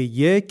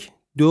موسیقی 1،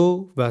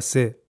 2 و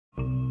 3.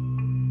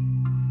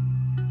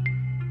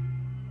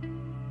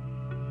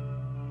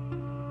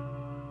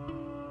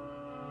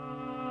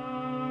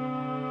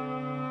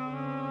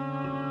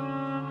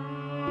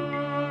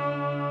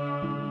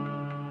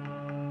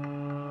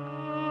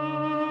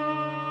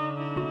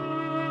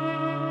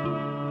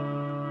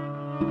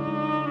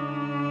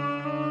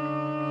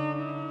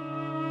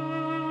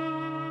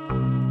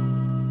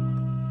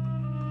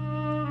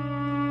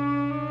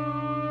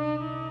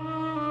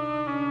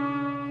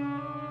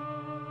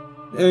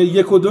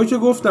 یک و دو که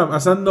گفتم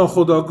اصلا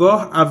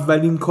ناخودآگاه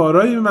اولین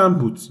کارهای من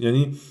بود،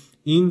 یعنی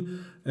این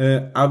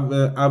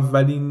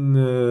اولین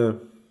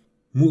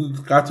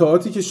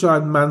قطعاتی که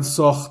شاید من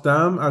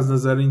ساختم از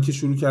نظر اینکه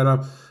شروع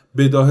کردم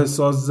بداهه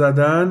ساز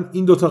زدن،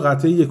 این دوتا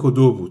قطعه 1 و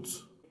 2 بود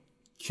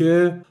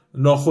که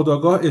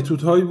ناخودآگاه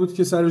اتودهایی بود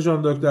که سر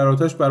ژان دارک در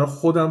آتش برای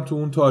خودم تو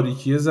اون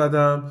تاریکیه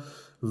زدم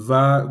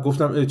و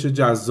گفتم چه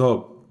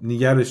جذاب،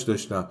 نگرش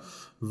داشتم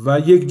و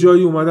یک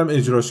جایی اومدم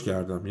اجراش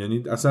کردم.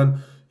 یعنی اصلا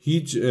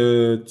هیچ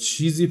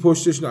چیزی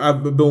پشتش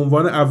به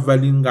عنوان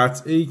اولین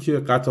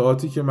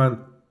قطعاتی که من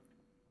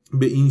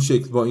به این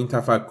شکل با این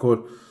تفکر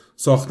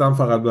ساختم،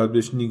 فقط باید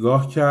بهش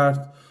نگاه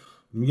کرد.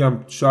 میگم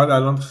شاید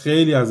الان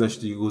خیلی ازش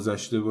دیگه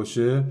گذشته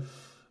باشه،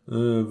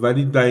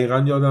 ولی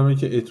دقیقاً یادمه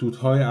که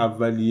اتودهای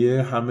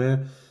اولیه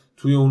همه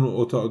توی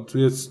اون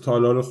توی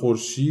تالار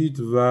خورشید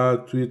و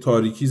توی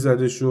تاریکی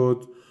زده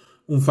شد.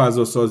 اون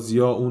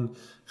فضاسازی‌ها، اون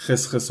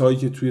خسخس‌هایی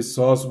که توی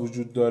ساز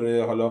وجود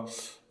داره، حالا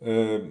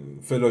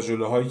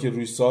فلاژوله‌هایی که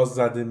روی ساز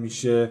زده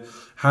میشه،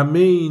 همه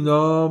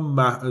اینا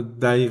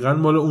دقیقاً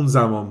مال اون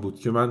زمان بود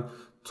که من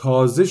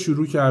تازه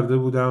شروع کرده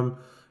بودم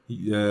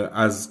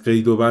از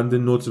قید و بند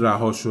نوت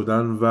رها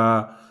شدن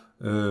و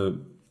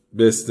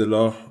به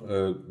اصطلاح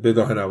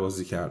بداهه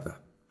نوازی کردن.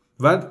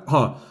 و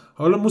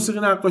حالا موسیقی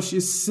نقاشی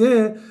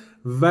 3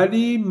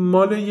 ولی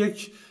مال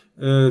یک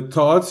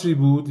تئاتری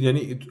بود،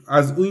 یعنی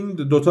از این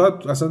دوتا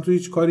اصلا تو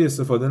هیچ کاری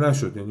استفاده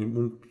نشد، یعنی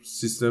اون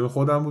سیستم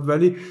خودم بود.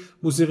 ولی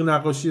موسیقی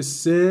نقاشی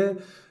 3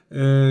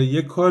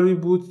 یک کاری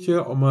بود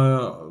که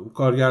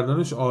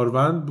کارگردانش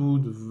آروند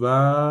بود و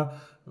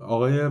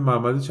آقای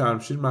محمد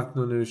چرمشیر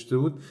متن نوشته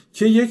بود،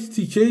 که یک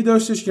تیکه‌ای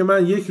داشتش که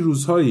من یک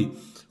روزهایی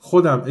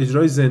خودم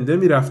اجرای زنده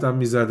میرفتم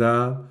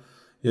میزدم،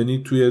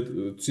 یعنی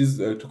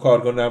تو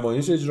کارگاه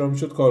نمایش اجرا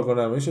میشد، کارگاه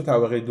نمایش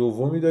طبقه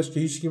دومی داشت که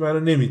هیچکی منو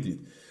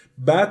نمیدید.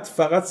 بعد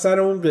فقط سر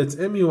اون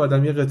قطعه می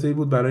اومدم، یه قطعه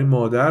بود برای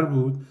مادر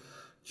بود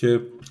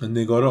که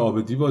نگار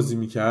عابدی بازی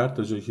میکرد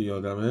تا جایی که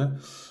یادمه،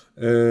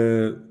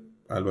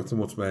 البته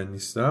مطمئن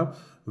نیستم،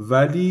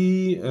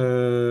 ولی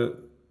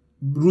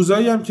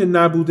روزایی هم که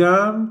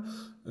نبودم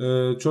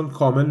چون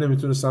کامل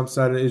نمیتونستم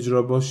سر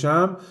اجرا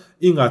باشم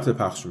این قطعه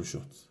پخش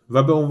میشد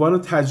و به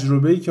عنوان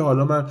تجربه‌ای که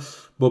حالا من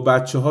با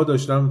بچه‌ها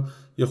داشتم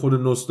یه خورده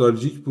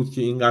نوستالژیک بود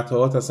که این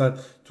قطعات اصلا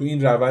تو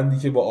این روندی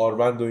که با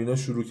آروند و اینا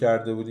شروع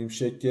کرده بودیم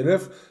شکل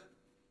گرفت.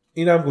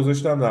 اینم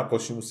گذاشتم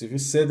نقاشی موسیقی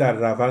 3 در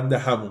روند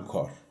همون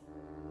کار.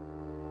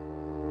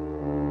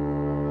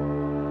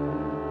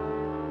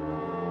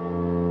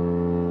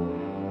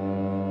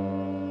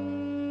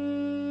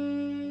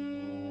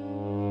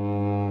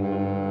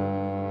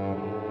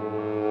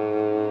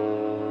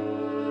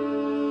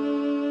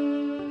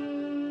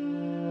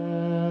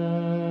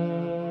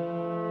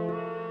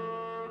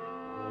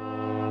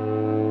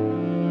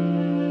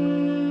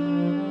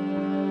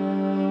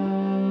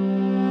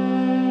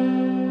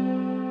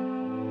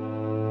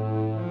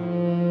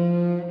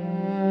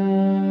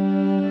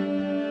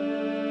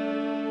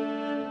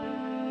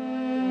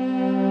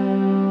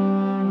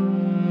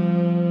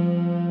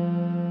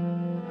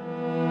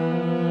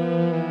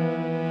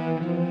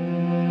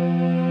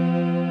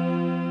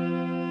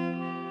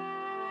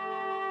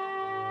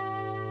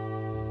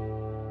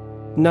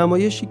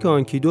 نمایشی که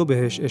آنکیدو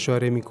بهش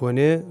اشاره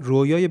میکنه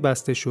رویای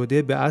بسته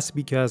شده به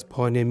اسبی که از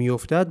پا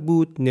نمیافتد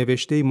بود،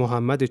 نوشته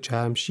محمد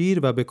چرمشیر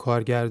و به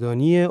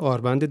کارگردانی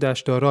آروند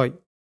دشتارای.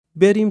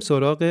 بریم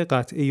سراغ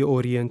قطعه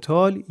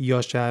اورینتال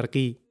یا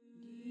شرقی.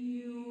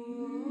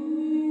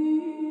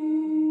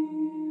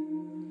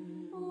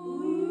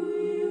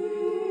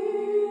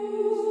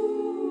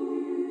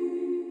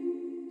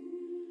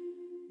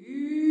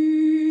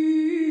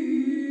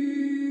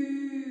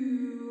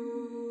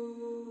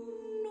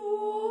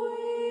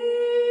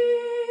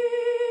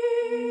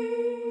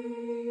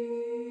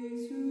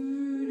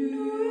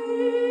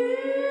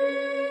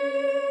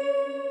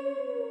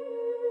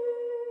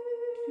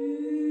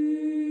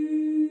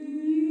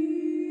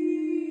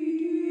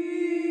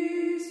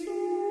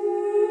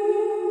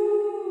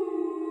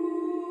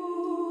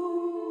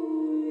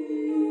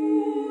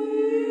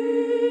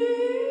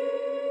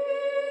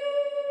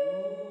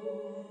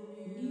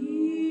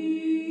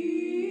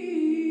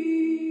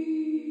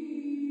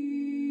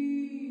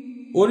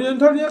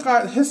 اورینتال یه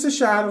حس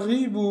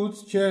شرقی بود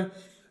که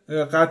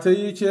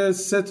قطعه‌ای که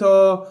 3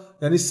 تا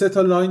یعنی 3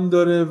 تا لاین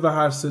داره و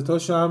هر 3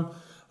 تاش هم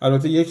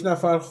البته یک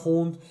نفر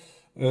خوند،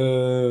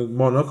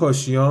 مانا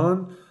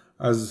کاشیان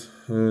از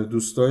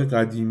دوستای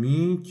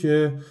قدیمی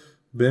که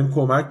بهم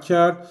کمک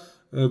کرد.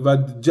 و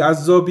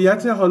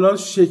جذابیت حالا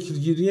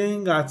شکلگیری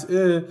این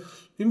قطعه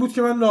این بود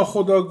که من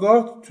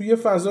ناخودآگاه توی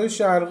فضای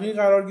شرقی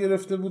قرار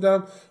گرفته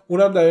بودم،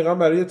 اونم دقیقا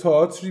برای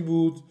تئاتری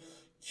بود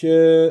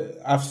که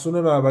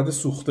افسون معبد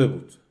سوخته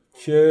بود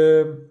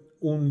که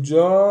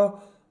اونجا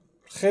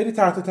خیلی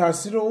تحت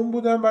تاثیر اون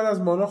بودم. بعد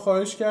از مانا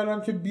خواهش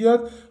کردم که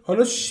بیاد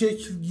حالا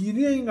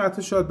شکلگیری این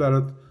قطعه شاید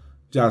برات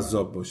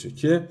جذاب باشه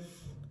که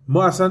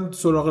ما اصلا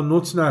سراغ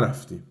نوت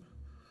نرفتیم.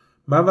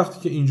 من وقتی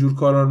که اینجور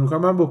کارا رو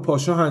میکنم، من با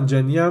پاشا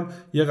هنجنی هم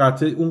یه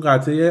قطعه اون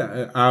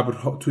قطعه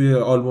ابرها توی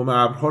آلبوم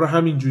ابرها رو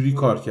همینجوری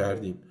کار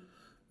کردیم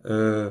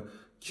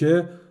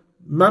که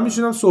من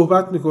میشینم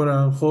صحبت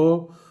میکنم،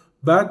 خب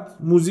بعد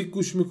موزیک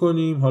گوش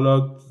میکنیم،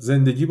 حالا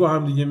زندگی با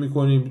هم دیگه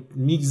میکنیم،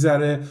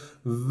 میگذره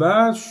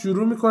و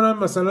شروع میکنم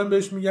مثلا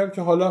بهش میگم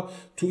که حالا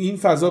تو این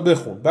فضا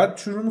بخون، بعد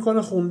شروع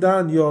میکنه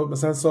خوندن یا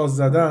مثلا ساز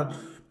زدن،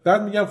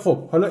 بعد میگم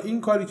خب حالا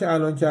این کاری که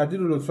الان کردی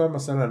رو لطفا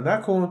مثلا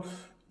نکن،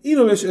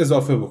 اینو بهش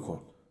اضافه بکن.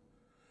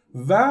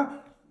 و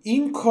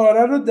این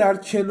کاره رو در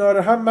کنار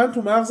هم من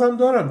تو مغزم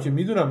دارم که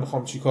میدونم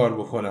میخوام چی کار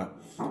بکنم،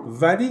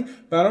 ولی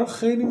برام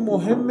خیلی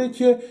مهمه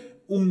که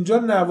اونجا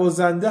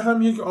نوازنده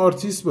هم یک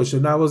آرتیست باشه،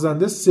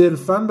 نوازنده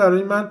صرفاً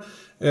برای من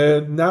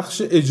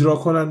نقش اجرا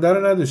کننده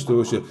رو نداشته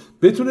باشه،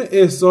 بتونه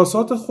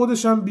احساسات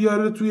خودش هم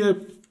بیاره توی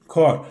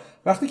کار.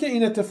 وقتی که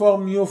این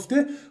اتفاق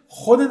میفته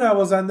خود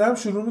نوازنده هم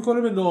شروع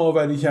میکنه به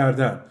نوآوری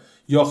کردن،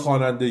 یا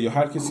خواننده یا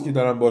هر کسی که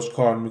دارم باش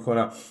کار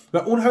میکنم، و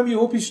اون هم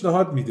یهو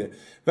پیشنهاد میده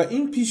و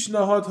این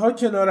پیشنهادها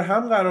کنار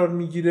هم قرار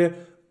میگیره.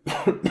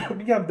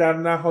 میگم در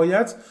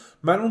نهایت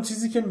من اون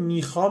چیزی که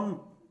میخوام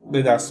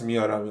به دست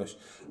میارمش،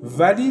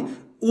 ولی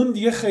اون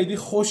دیگه خیلی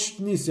خوش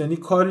نیست. یعنی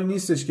کاری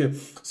نیستش که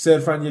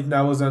صرفا یک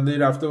نوازنده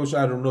رفته باشه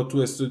ارونوت تو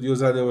استودیو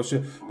زده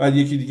باشه بعد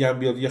یکی دیگه هم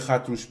بیاد یه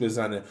خط روش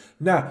بزنه.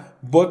 نه،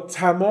 با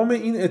تمام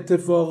این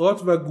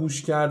اتفاقات و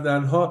گوش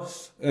کردنها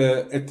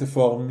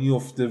اتفاق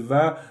میفته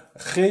و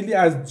خیلی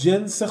از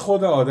جنس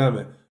خود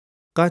آدمه.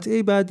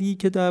 قطعه بعدی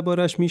که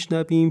دربارش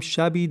میشنویم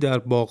شبی در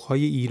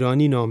باغ‌های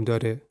ایرانی نام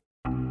داره.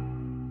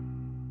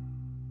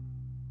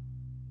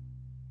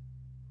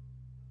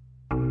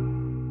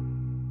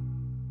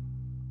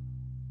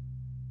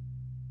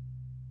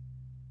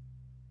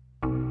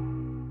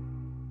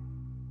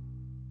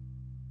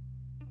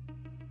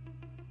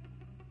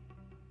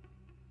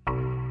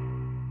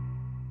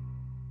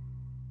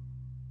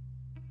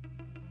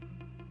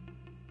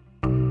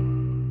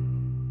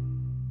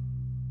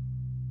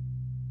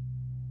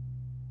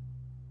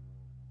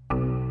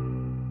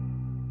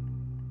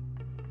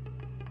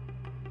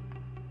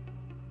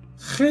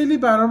 خیلی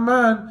برای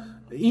من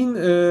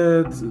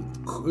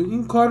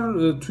این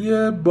کار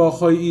توی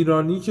باغ‌های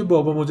ایرانی که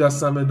بابا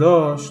مجسمه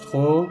داشت،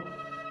 خب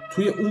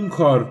توی اون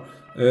کار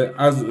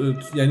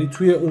یعنی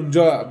توی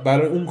اونجا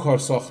برای اون کار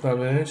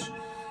ساختمش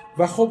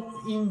و خب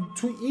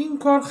تو این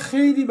کار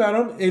خیلی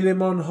برام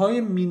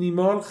المان‌های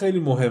مینیمال خیلی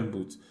مهم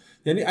بود.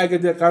 یعنی اگه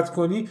دقت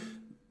کنی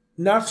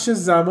نقش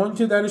زمان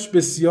که درش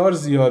بسیار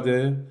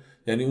زیاده،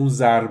 یعنی اون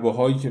ضربه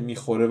هایی که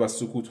میخوره و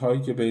سکوت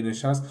هایی که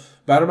بینش هست،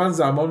 برای من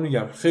زمان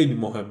میگم خیلی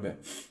مهمه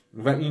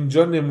و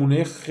اینجا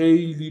نمونه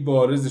خیلی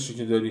بارزشه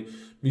که داری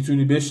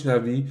میتونی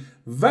بشنوی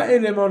و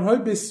المان های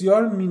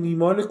بسیار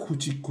مینیمال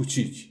کوچیک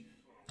کوچیک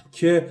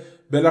که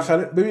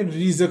بالاخره ببین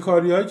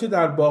ریزکاری هایی که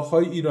در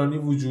باغ‌های ایرانی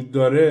وجود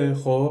داره،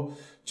 خب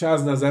چه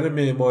از نظر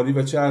معماری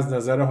و چه از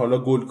نظر حالا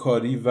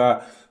گلکاری و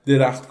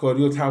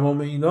درختکاری و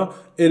تمام اینا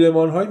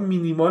المان های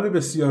مینیمال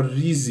بسیار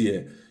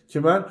ریزیه که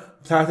من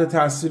تحت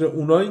تاثیر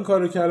اونا این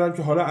کارو کردم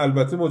که حالا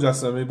البته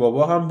مجسمه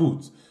بابا هم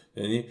بود،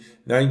 یعنی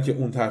نه اینکه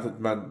اون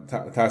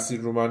تاثیر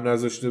رو من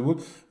نذاشته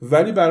بود،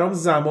 ولی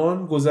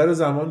برام گذر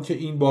زمان که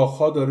این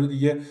باغ‌ها داره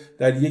دیگه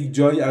در یک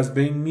جایی از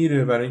بین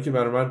میره، برای اینکه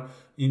برای من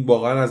این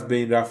واقعا از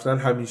بین رفتن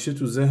همیشه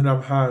تو ذهنم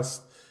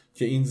هست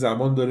که این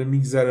زمان داره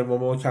میگذره و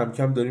ما کم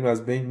کم داریم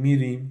از بین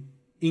میریم.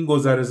 این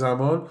گذر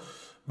زمان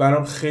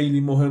برام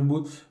خیلی مهم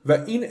بود و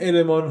این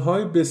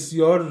المان‌های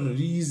بسیار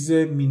ریز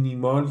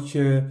مینیمال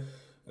که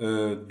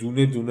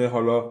دونه دونه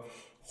حالا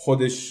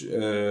خودش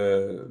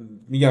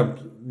میگم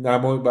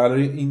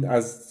برای این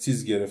از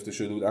چیز گرفته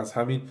شده بود، از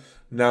همین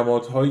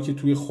نمادهایی که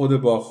توی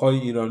خود باغ‌های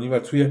ایرانی و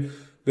توی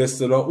به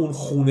اصطلاح اون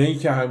خونه‌ای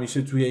که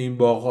همیشه توی این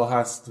باغ‌ها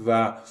هست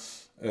و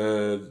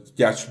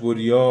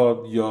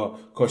گچبری‌ها یا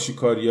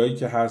کاشیکاری‌هایی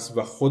که هست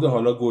و خود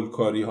حالا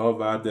گلکاری‌ها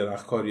و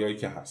درختکاری‌هایی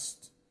که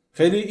هست.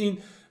 خیلی این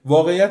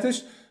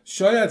واقعیتش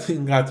شاید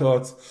این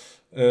قطعات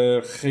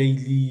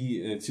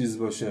خیلی چیز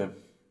باشه،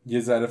 یه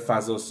ذره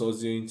فضا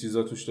سازی و این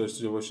چیزا توش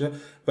داشته باشه،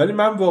 ولی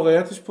من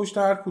واقعیتش پشت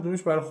هر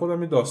کدومش برای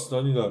خودم یه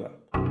داستانی دارم.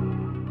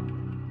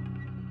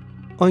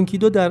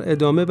 آنکیدو در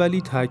ادامه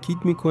ولی تاکید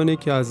میکنه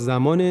که از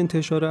زمان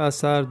انتشار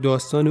اثر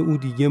داستان او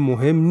دیگه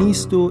مهم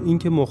نیست و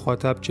اینکه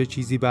مخاطب چه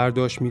چیزی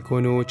برداشت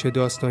میکنه و چه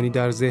داستانی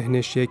در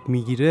ذهنش شکل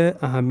میگیره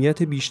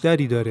اهمیت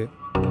بیشتری داره.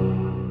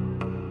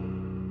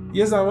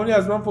 یه زمانی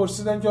از من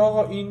پرسیدن که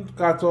آقا این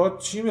قطعات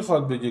چی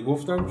میخواد بگه؟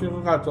 گفتم که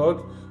این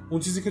قطعات اون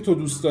چیزی که تو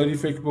دوست داری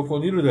فکر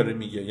بکنی رو داره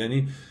میگه،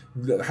 یعنی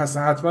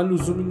حتما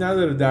لزومی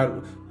نداره.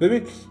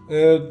 ببین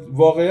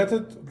واقعیت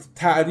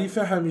تعریف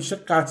همیشه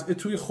قطعه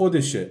توی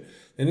خودشه،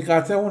 یعنی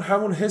قطعه اون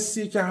همون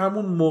حسیه که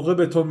همون موقع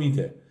به تو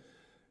میده.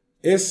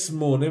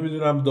 اسم و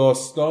نمیدونم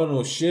داستان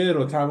و شعر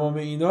و تمام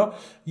اینا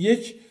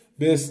یک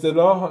به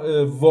اصطلاح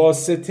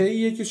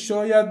واسطه‌ایه که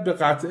شاید به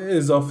قطعه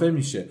اضافه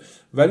میشه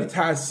ولی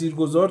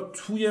تاثیرگذار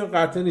توی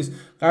قطعه نیست.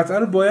 قطعه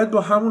رو باید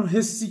با همون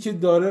حسی که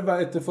داره و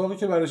اتفاقی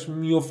که براش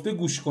میفته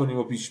گوش کنیم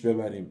و پیش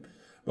ببریم.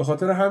 به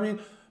خاطر همین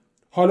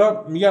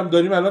حالا میگم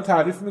داریم الان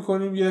تعریف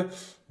میکنیم یه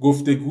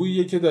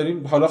گفتگوییه که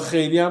داریم، حالا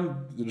خیلی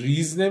هم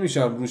ریز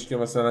نمیشم روش که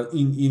مثلا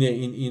این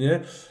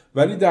اینه،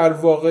 ولی در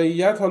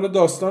واقعیت حالا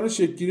داستان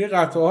شکل‌گیری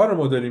قطعه ها رو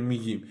ما داریم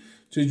میگیم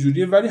چه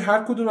جوریه، ولی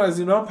هر کدوم از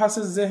اینا هم پس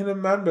ذهن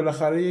من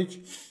بالاخره یک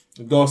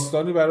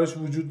داستانی براش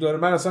وجود داره.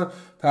 من اصلا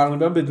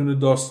تقریبا بدون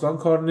داستان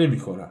کار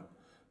نمیکنم.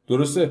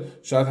 درسته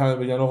شاید همه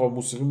بگن آقا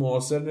موسیقی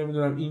معاصر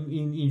نمیدونم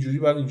این اینجوری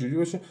باید اینجوری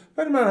باشه،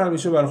 ولی من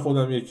همیشه برای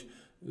خودم یک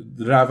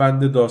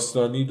روند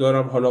داستانی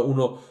دارم، حالا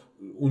اونو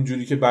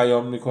اونجوری که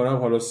بیان میکنم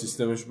حالا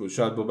سیستمش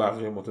شاید با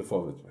بقیه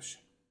متفاوت باشه.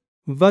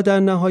 و در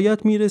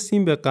نهایت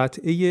میرسیم به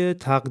قطعه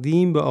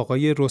تقدیم به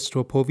آقای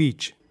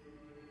روستروپوویچ.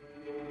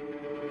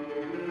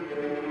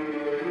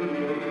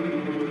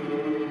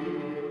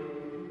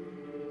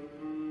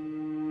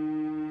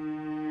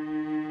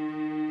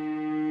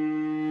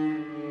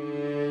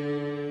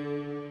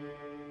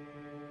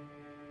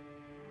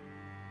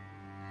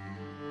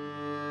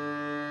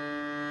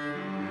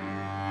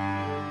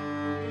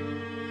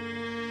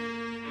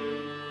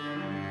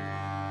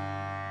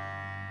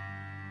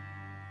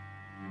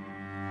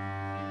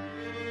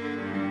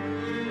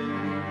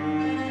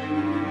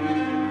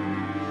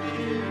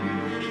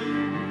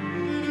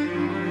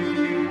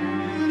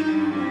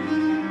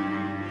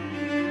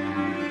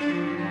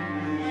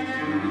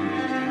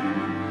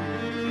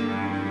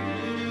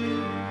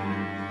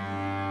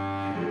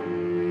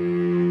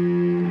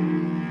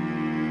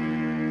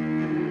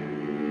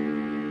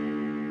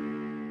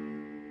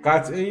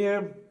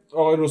 قطعه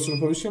آقای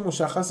روستروپوویچ که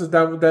مشخصه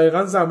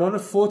دقیقا زمان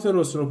فوت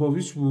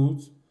روستروپوویچ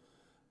بود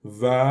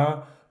و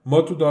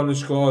ما تو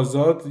دانشگاه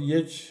آزاد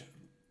یک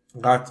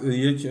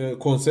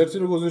کنسرتی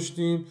رو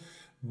گذاشتیم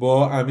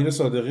با امیر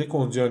صادقی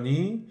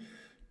کنجانی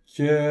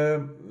که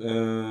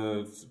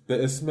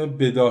به اسم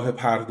بداهه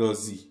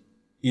پردازی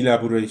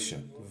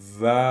ایلابوریشن،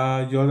 و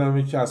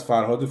یادمه که از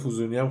فرهاد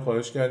فوزونی هم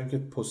خواهش کردیم که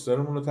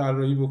پوسترمون رو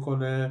طراحی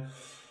بکنه.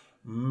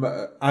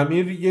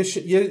 امیر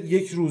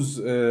یک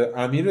روز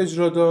امیر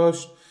اجرا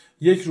داشت،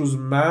 یک روز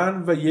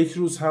من و یک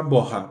روز هم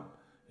با هم،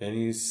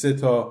 یعنی 3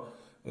 تا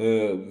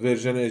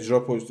ورژن اجرا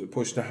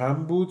پشت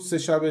هم بود. 3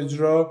 شب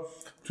اجرا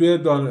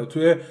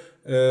توی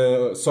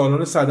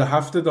سالن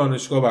 107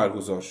 دانشگاه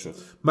برگزار شد.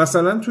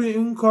 مثلا توی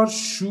این کار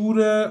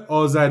شور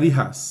آذری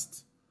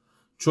هست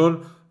چون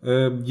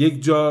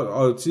یک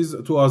جا چیز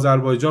تو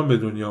آذربایجان به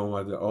دنیا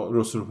اومده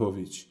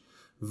روستروپوویچ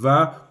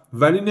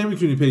ولی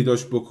نمیتونی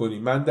پیداش بکنی.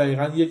 من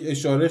دقیقاً یک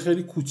اشاره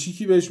خیلی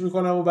کوچیکی بهش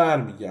میکنم و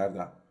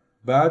برمیگردم.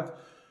 بعد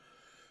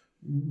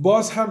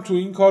باز هم تو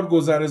این کار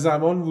گذر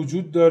زمان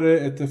وجود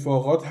داره،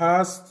 اتفاقات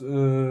هست،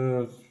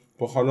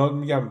 با حالا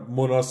میگم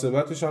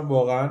مناسبتش هم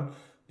واقعاً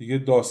دیگه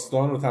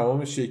داستان و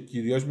تمام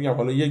شکل‌گیریاش، میگم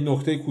حالا یک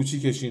نکته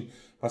کوچیکشین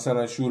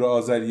مثلا شور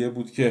آذریه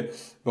بود که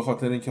به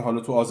خاطر اینکه حالا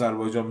تو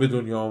آذربایجان به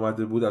دنیا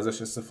آمده بود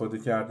ازش استفاده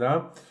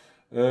کردم.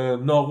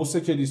 ناقوس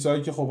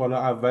کلیسایی که خب حالا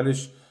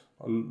اولش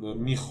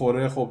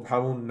میخوره خب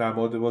همون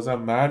نماد بازم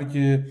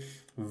مرگ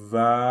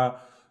و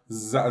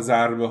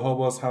ضربه ها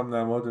باز هم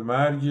نماد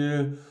مرگ.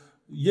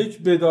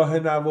 یک بداهه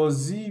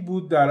نوازی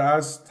بود در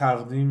اصل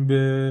تقدیم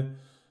به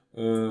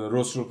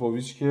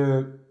روستروپوویچ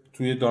که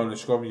توی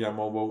دانشگاه میگم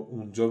ما با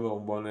اونجا به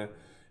عنوان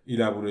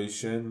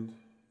ایلابوریشن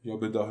یا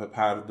بداهه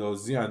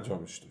پردازی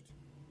انجامش دادیم.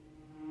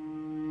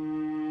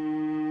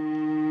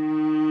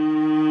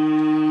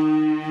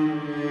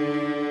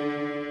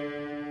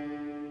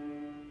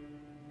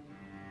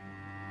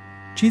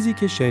 چیزی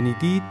که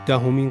شنیدید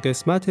 10مین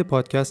قسمت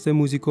پادکست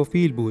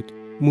موزیکوفیل بود.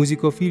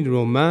 موزیکوفیل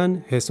رو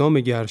من حسام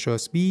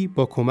گرشاسبی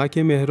با کمک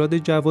مهراد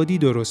جوادی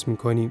درست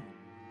میکنیم.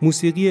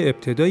 موسیقی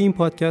ابتدای این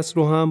پادکست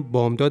رو هم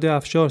بامداد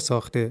افشار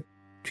ساخته.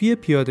 توی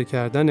پیاده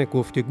کردن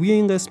گفتگوی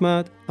این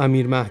قسمت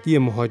امیر مهدی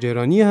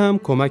مهاجرانی هم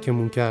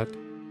کمکمون کرد.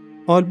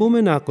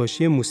 آلبوم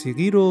نقاشی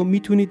موسیقی رو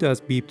میتونید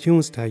از بیپ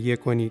تیونز تهیه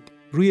کنید.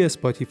 روی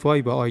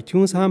اسپاتیفای و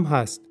آیتیونز هم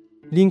هست.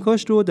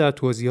 لینکاش رو در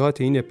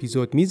توضیحات این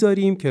اپیزود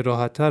میذاریم که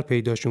راحت‌تر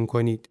پیداشون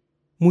کنید.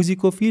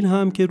 موزیکوفیل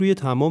هم که روی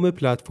تمام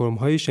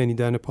پلتفرم‌های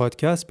شنیدن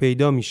پادکست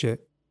پیدا میشه.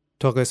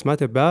 تا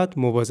قسمت بعد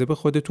مواظب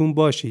خودتون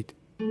باشید.